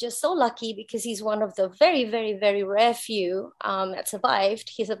he's just so lucky, because he's one of the very, very, very rare few that survived.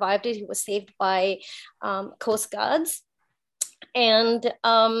 He survived it. He was saved by Coast Guards. And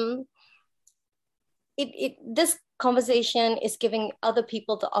this conversation is giving other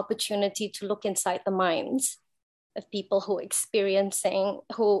people the opportunity to look inside the minds of people who experience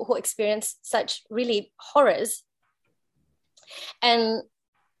such really horrors. And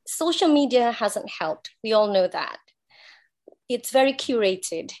social media hasn't helped. We all know that. It's very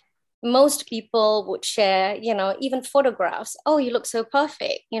curated. Most people would share, even photographs. Oh, you look so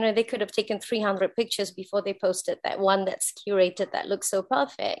perfect. They could have taken 300 pictures before they posted that one that's curated that looks so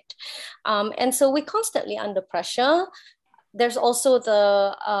perfect. And so we're constantly under pressure. There's also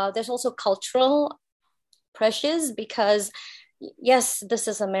cultural pressures, because yes, this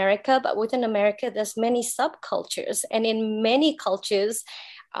is America, but within America, there's many subcultures. And in many cultures,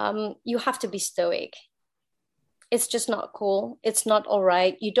 you have to be stoic. It's just not cool. It's not all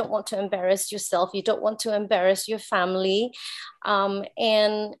right. You don't want to embarrass yourself. You don't want to embarrass your family.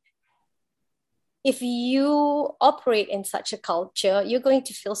 And if you operate in such a culture, you're going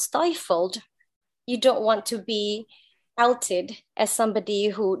to feel stifled. You don't want to be outed as somebody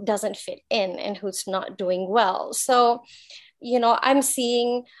who doesn't fit in and who's not doing well. So, I'm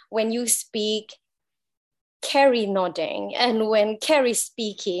seeing when you speak, Carrie nodding, and when Carrie's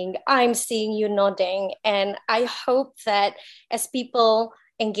speaking, I'm seeing you nodding. And I hope that as people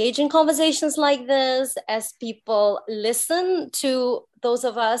engage in conversations like this, as people listen to those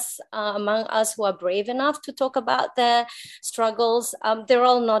of us among us who are brave enough to talk about their struggles, they're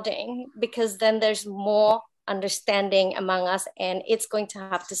all nodding, because then there's more understanding among us, and it's going to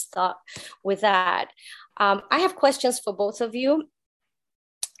have to start with that. I have questions for both of you.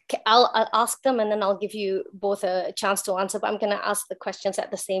 I'll ask them and then I'll give you both a chance to answer, but I'm going to ask the questions at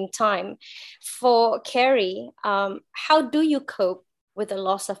the same time. For Carrie, how do you cope with the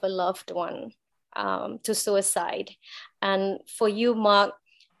loss of a loved one to suicide? And for you, Mark,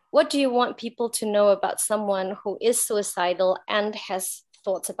 what do you want people to know about someone who is suicidal and has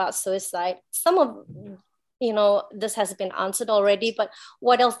thoughts about suicide? Some of, this has been answered already, but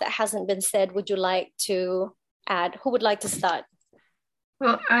what else that hasn't been said would you like to add? Who would like to start?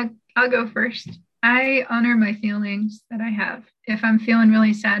 Well, I'll go first. I honor my feelings that I have. If I'm feeling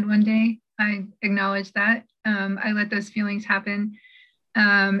really sad one day, I acknowledge that. I let those feelings happen.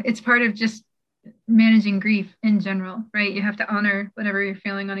 It's part of just managing grief in general, right? You have to honor whatever you're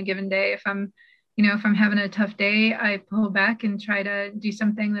feeling on a given day. If I'm having a tough day, I pull back and try to do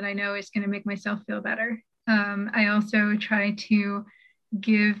something that I know is going to make myself feel better. I also try to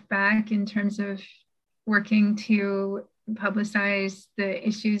give back in terms of working to publicize the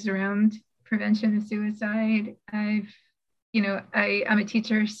issues around prevention of suicide. I'm a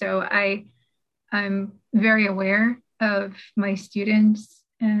teacher, so I'm very aware of my students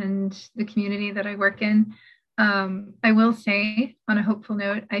and the community that I work in. I will say, on a hopeful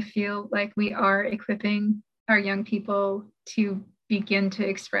note, I feel like we are equipping our young people to begin to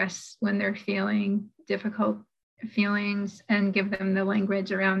express when they're feeling difficult feelings and give them the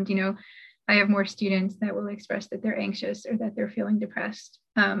language around, I have more students that will express that they're anxious or that they're feeling depressed.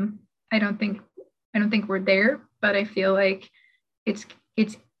 I don't think we're there, but I feel like it's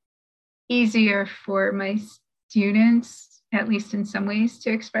easier for my students, at least in some ways,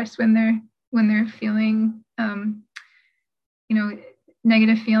 to express when they're feeling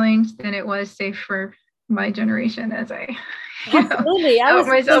negative feelings than it was, say, for my generation, as I absolutely out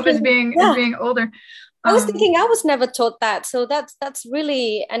myself as being older. I was thinking I was never taught that. So that's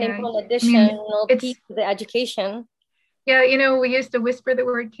really an important additional piece to the education. Yeah, we used to whisper the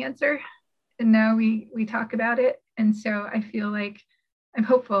word cancer, and now we talk about it. And so I feel like I'm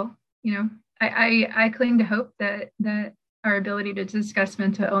hopeful. I cling to hope that our ability to discuss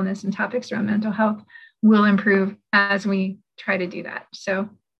mental illness and topics around mental health will improve as we try to do that. So,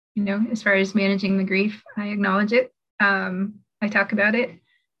 as far as managing the grief, I acknowledge it. I talk about it.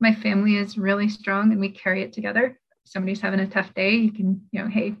 My family is really strong and we carry it together. If somebody's having a tough day, you can,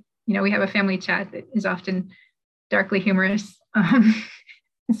 hey, we have a family chat that is often darkly humorous.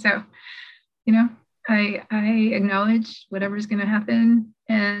 So, I acknowledge whatever's going to happen,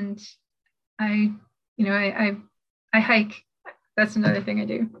 and I hike. That's another thing I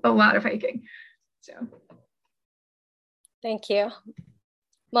do. A lot of hiking. So. Thank you.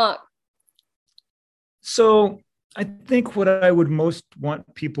 Mark. So I think what I would most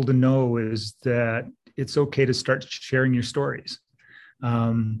want people to know is that it's okay to start sharing your stories.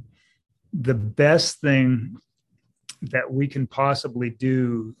 The best thing that we can possibly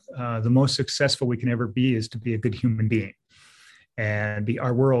do, the most successful we can ever be, is to be a good human being. And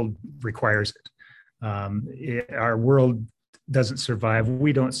our world requires it. Our world doesn't survive.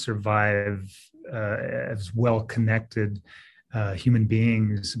 We don't survive as well-connected human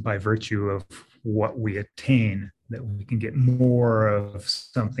beings by virtue of what we attain, that we can get more of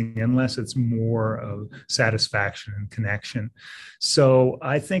something unless it's more of satisfaction and connection. So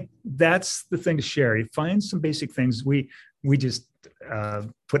I think that's the thing to share. You find some basic things. We just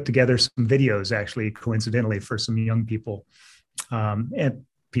put together some videos, actually, coincidentally, for some young people and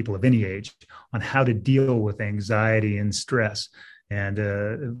people of any age on how to deal with anxiety and stress,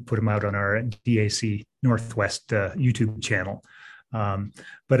 and put them out on our DAC Northwest YouTube channel.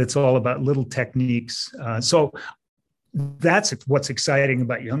 But it's all about little techniques. So that's what's exciting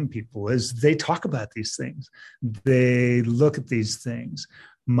about young people, is they talk about these things. They look at these things.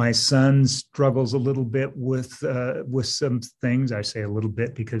 My son struggles a little bit with some things. I say a little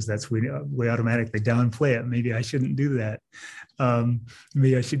bit because that's we automatically downplay it. Maybe I shouldn't do that.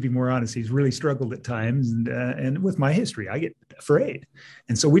 Maybe I should be more honest. He's really struggled at times, and with my history, I get afraid,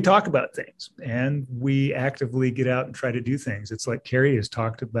 and so we talk about things, and we actively get out and try to do things. It's like Carrie has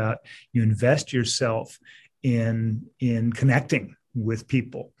talked about. You invest yourself in connecting with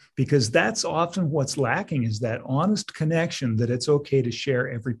people, because that's often what's lacking, is that honest connection, that it's okay to share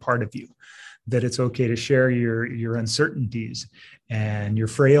every part of you, that it's okay to share your uncertainties and your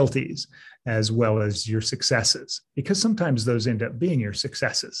frailties, as well as your successes, because sometimes those end up being your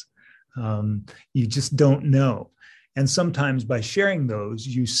successes. You just don't know. And sometimes by sharing those,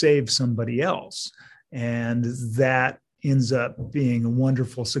 you save somebody else. And that ends up being a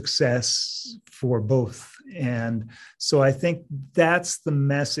wonderful success for both. And so I think that's the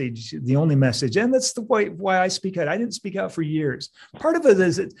message, the only message. And that's the why I speak out. I didn't speak out for years. Part of it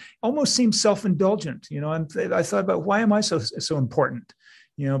is it almost seems self-indulgent. I thought about, why am I so important?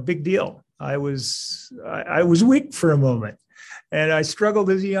 Big deal. I was weak for a moment, and I struggled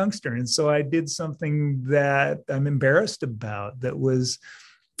as a youngster. And so I did something that I'm embarrassed about, that was,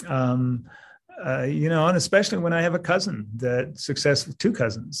 and especially when I have a cousin two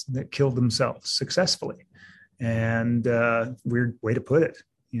cousins that killed themselves successfully. And weird way to put it,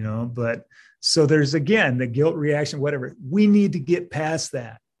 but so there's, again, the guilt reaction, whatever. We need to get past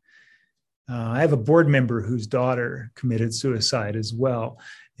that. I have a board member whose daughter committed suicide as well.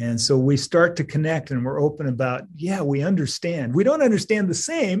 And so we start to connect, and we're open about, we understand. We don't understand the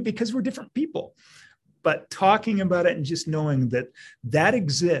same because we're different people, but talking about it and just knowing that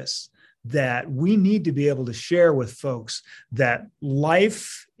exists, that we need to be able to share with folks that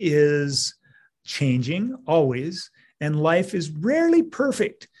life is changing always, and life is rarely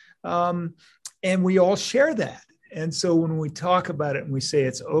perfect. And we all share that. And so when we talk about it and we say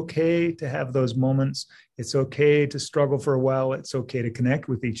it's okay to have those moments, it's okay to struggle for a while, it's okay to connect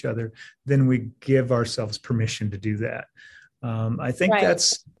with each other, then we give ourselves permission to do that. I think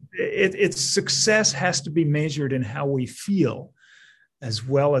that's it. It's success has to be measured in how we feel as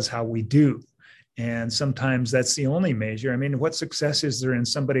well as how we do. And sometimes that's the only measure. I mean, what success is there in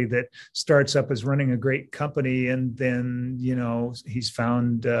somebody that starts up as running a great company, and then, he's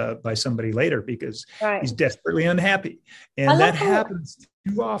found by somebody later because he's desperately unhappy. And that happens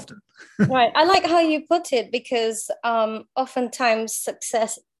too often. Right. I like how you put it, because oftentimes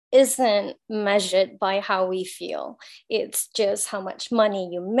success isn't measured by how we feel. It's just how much money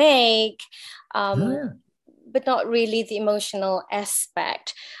you make. But not really the emotional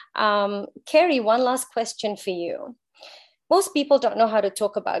aspect. Carrie, one last question for you. Most people don't know how to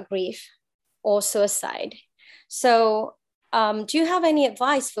talk about grief or suicide. So do you have any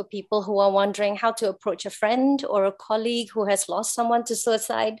advice for people who are wondering how to approach a friend or a colleague who has lost someone to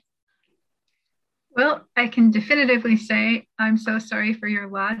suicide? Well, I can definitively say, I'm so sorry for your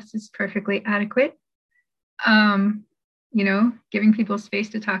loss is perfectly adequate. Giving people space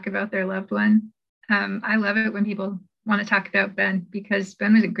to talk about their loved one. I love it when people want to talk about Ben, because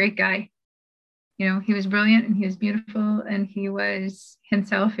Ben was a great guy. He was brilliant, and he was beautiful, and he was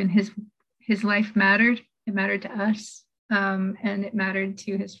himself, and his life mattered. It mattered to us, and it mattered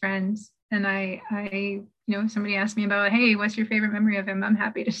to his friends. And I somebody asked me about, hey, what's your favorite memory of him? I'm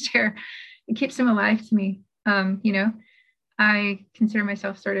happy to share. It keeps him alive to me. I consider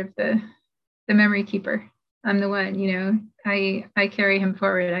myself sort of the memory keeper. I'm the one, I carry him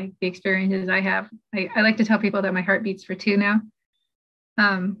forward. The experiences I have, I like to tell people that my heart beats for two now.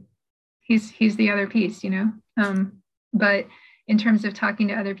 He's the other piece, but in terms of talking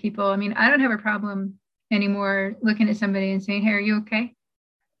to other people, I mean, I don't have a problem anymore looking at somebody and saying, hey, are you okay?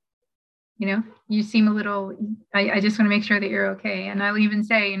 You seem a little, I just want to make sure that you're okay. And I'll even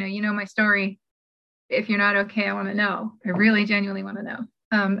say, my story. If you're not okay, I want to know. I really genuinely want to know.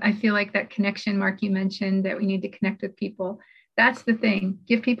 I feel like that connection, Mark, you mentioned that we need to connect with people. That's the thing.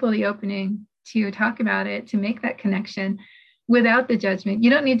 Give people the opening to talk about it, to make that connection without the judgment. You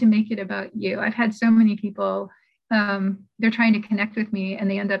don't need to make it about you. I've had so many people, they're trying to connect with me, and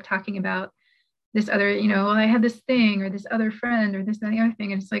they end up talking about this other, I had this thing, or this other friend, or this and the other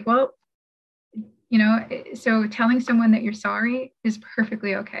thing. And it's like, well, so telling someone that you're sorry is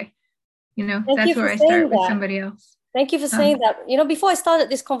perfectly okay. That's where I start with somebody else. Thank you for saying that. Before I started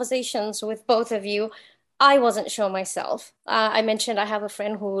these conversations with both of you, I wasn't sure myself. I mentioned I have a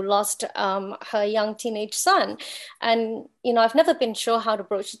friend who lost her young teenage son. And, I've never been sure how to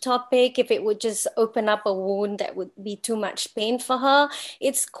broach the topic, if it would just open up a wound that would be too much pain for her.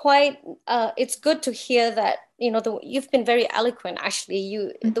 It's good to hear that you've been very eloquent,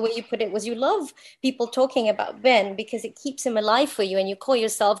 actually. The way you put it was you love people talking about Ben because it keeps him alive for you, and you call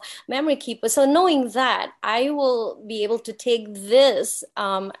yourself memory keeper. So knowing that, I will be able to take this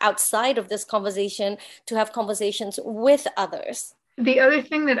outside of this conversation to have conversations with others. The other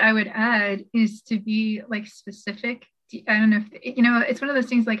thing that I would add is to be like specific. I don't know if, it's one of those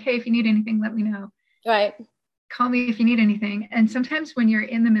things like, hey, if you need anything, let me know. Right. Call me if you need anything. And sometimes when you're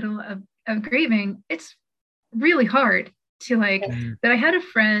in the middle of grieving, it's really hard to like, that I had a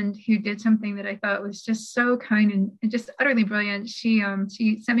friend who did something that I thought was just so kind and just utterly brilliant. She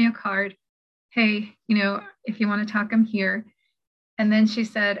sent me a card. Hey, if you want to talk, I'm here. And then she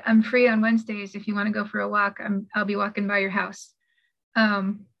said, I'm free on Wednesdays. If you want to go for a walk, I'll be walking by your house.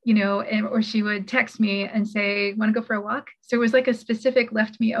 Or she would text me and say, want to go for a walk? So it was like a specific,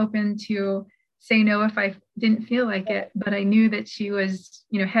 left me open to say no if I didn't feel like it, but I knew that she was,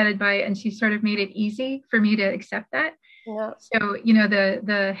 headed by it, and she sort of made it easy for me to accept that. Yeah. So,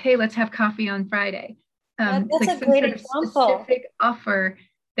 the, hey, let's have coffee on Friday. That's like a great example. Specific offer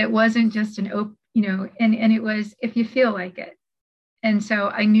that wasn't just an open, and it was, if you feel like it. And so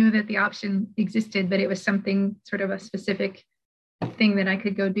I knew that the option existed, but it was something sort of a specific thing that I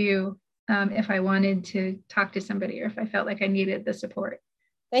could go do if I wanted to talk to somebody or if I felt like I needed the support.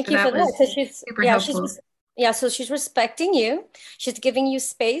 Thank you for that. So she's super helpful. So she's respecting you. She's giving you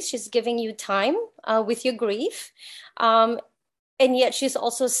space. She's giving you time with your grief. And yet she's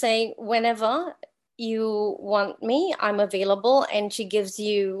also saying, whenever you want me, I'm available. And she gives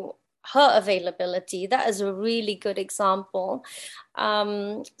you her availability. That is a really good example.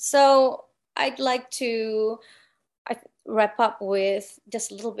 So I'd like to wrap up with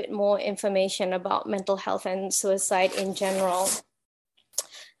just a little bit more information about mental health and suicide in general.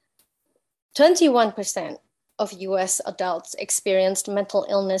 21% of US adults experienced mental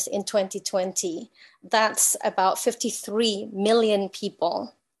illness in 2020. That's about 53 million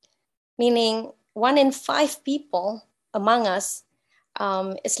people, meaning 1 in 5 people among us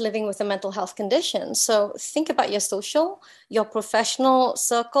is living with a mental health condition. So think about your social, your professional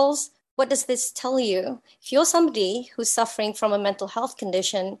circles. What does this tell you? If you're somebody who's suffering from a mental health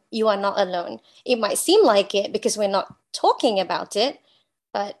condition, you are not alone. It might seem like it because we're not talking about it,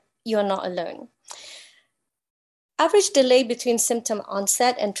 but you're not alone. Average delay between symptom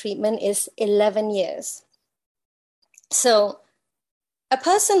onset and treatment is 11 years. So a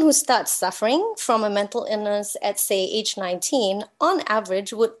person who starts suffering from a mental illness at, say, age 19, on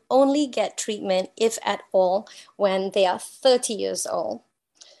average, would only get treatment, if at all, when they are 30 years old.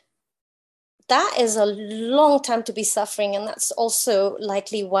 That is a long time to be suffering, and that's also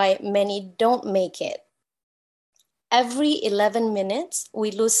likely why many don't make it. Every 11 minutes,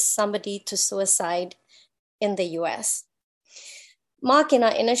 we lose somebody to suicide in the US. Mark, in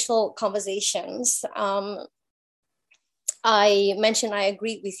our initial conversations, I mentioned I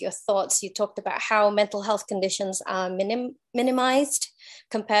agreed with your thoughts. You talked about how mental health conditions are minimized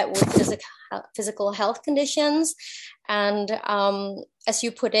compared with physical health conditions. And as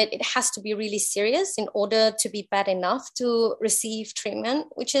you put it, it has to be really serious in order to be bad enough to receive treatment,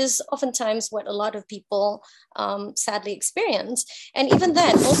 which is oftentimes what a lot of people sadly experience. And even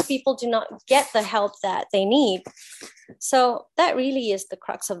then, most people do not get the help that they need. So that really is the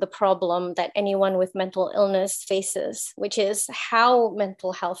crux of the problem that anyone with mental illness faces, which is how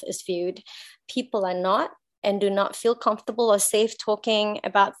mental health is viewed. People are not and do not feel comfortable or safe talking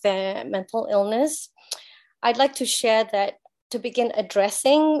about their mental illness. I'd like to share that to begin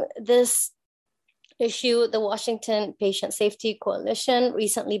addressing this issue, the Washington Patient Safety Coalition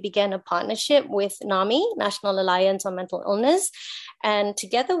recently began a partnership with NAMI, National Alliance on Mental Illness, and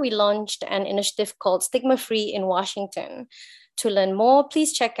together we launched an initiative called Stigma Free in Washington. To learn more,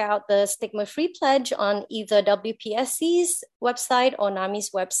 please check out the Stigma Free Pledge on either WPSC's website or NAMI's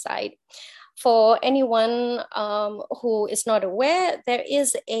website. For anyone who is not aware, there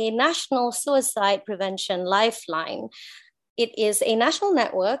is a National Suicide Prevention Lifeline. It is a national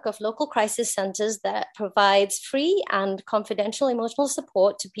network of local crisis centers that provides free and confidential emotional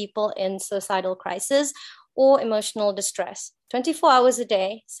support to people in suicidal crisis or emotional distress. 24 hours a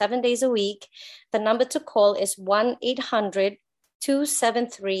day, 7 days a week. The number to call is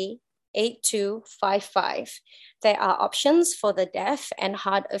 1-800-273-8255. There are options for the deaf and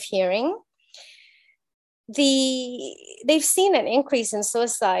hard of hearing. They've seen an increase in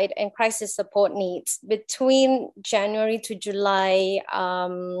suicide and crisis support needs between January to July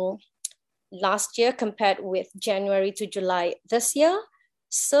last year compared with January to July this year.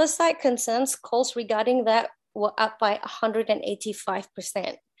 Suicide concerns, calls regarding that were up by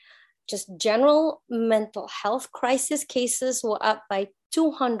 185%. Just general mental health crisis cases were up by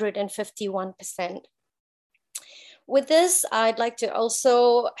 251%. With this, I'd like to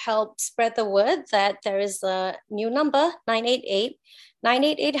also help spread the word that there is a new number, 988.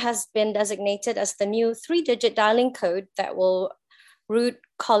 988 has been designated as the new 3-digit dialing code that will route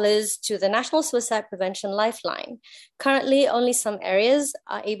callers to the National Suicide Prevention Lifeline. Currently, only some areas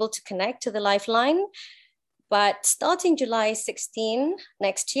are able to connect to the lifeline, but starting July 16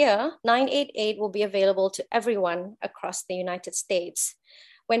 next year, 988 will be available to everyone across the United States.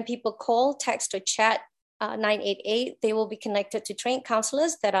 When people call, text, or chat 988, they will be connected to trained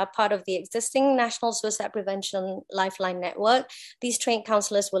counselors that are part of the existing National Suicide Prevention Lifeline Network. These trained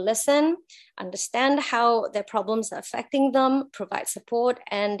counselors will listen, understand how their problems are affecting them, provide support,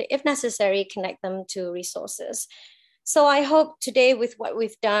 and if necessary, connect them to resources. So I hope today, with what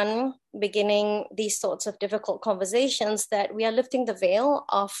we've done, beginning these sorts of difficult conversations, that we are lifting the veil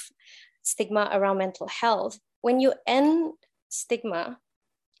of stigma around mental health. When you end stigma,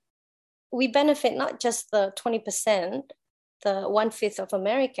 we benefit not just the 20%, the 1/5 of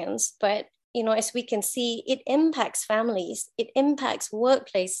Americans, but as we can see, it impacts families, it impacts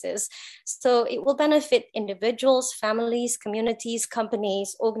workplaces. So it will benefit individuals, families, communities,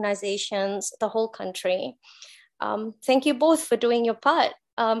 companies, organizations, the whole country. Thank you both for doing your part.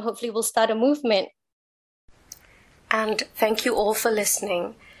 Hopefully we'll start a movement. And thank you all for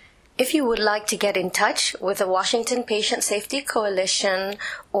listening. If you would like to get in touch with the Washington Patient Safety Coalition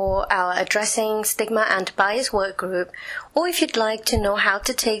or our Addressing Stigma and Bias work group, or if you'd like to know how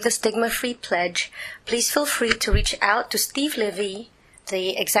to take the Stigma-Free Pledge, please feel free to reach out to Steve Levy,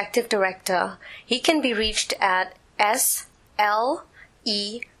 the Executive Director. He can be reached at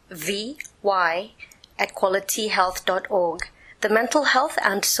slevy@qualityhealth.org. The mental health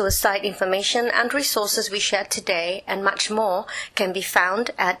and suicide information and resources we shared today and much more can be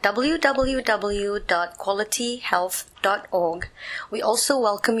found at www.qualityhealth.org. We also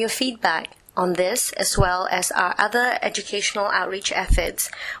welcome your feedback on this as well as our other educational outreach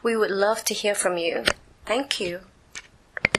efforts. We would love to hear from you. Thank you.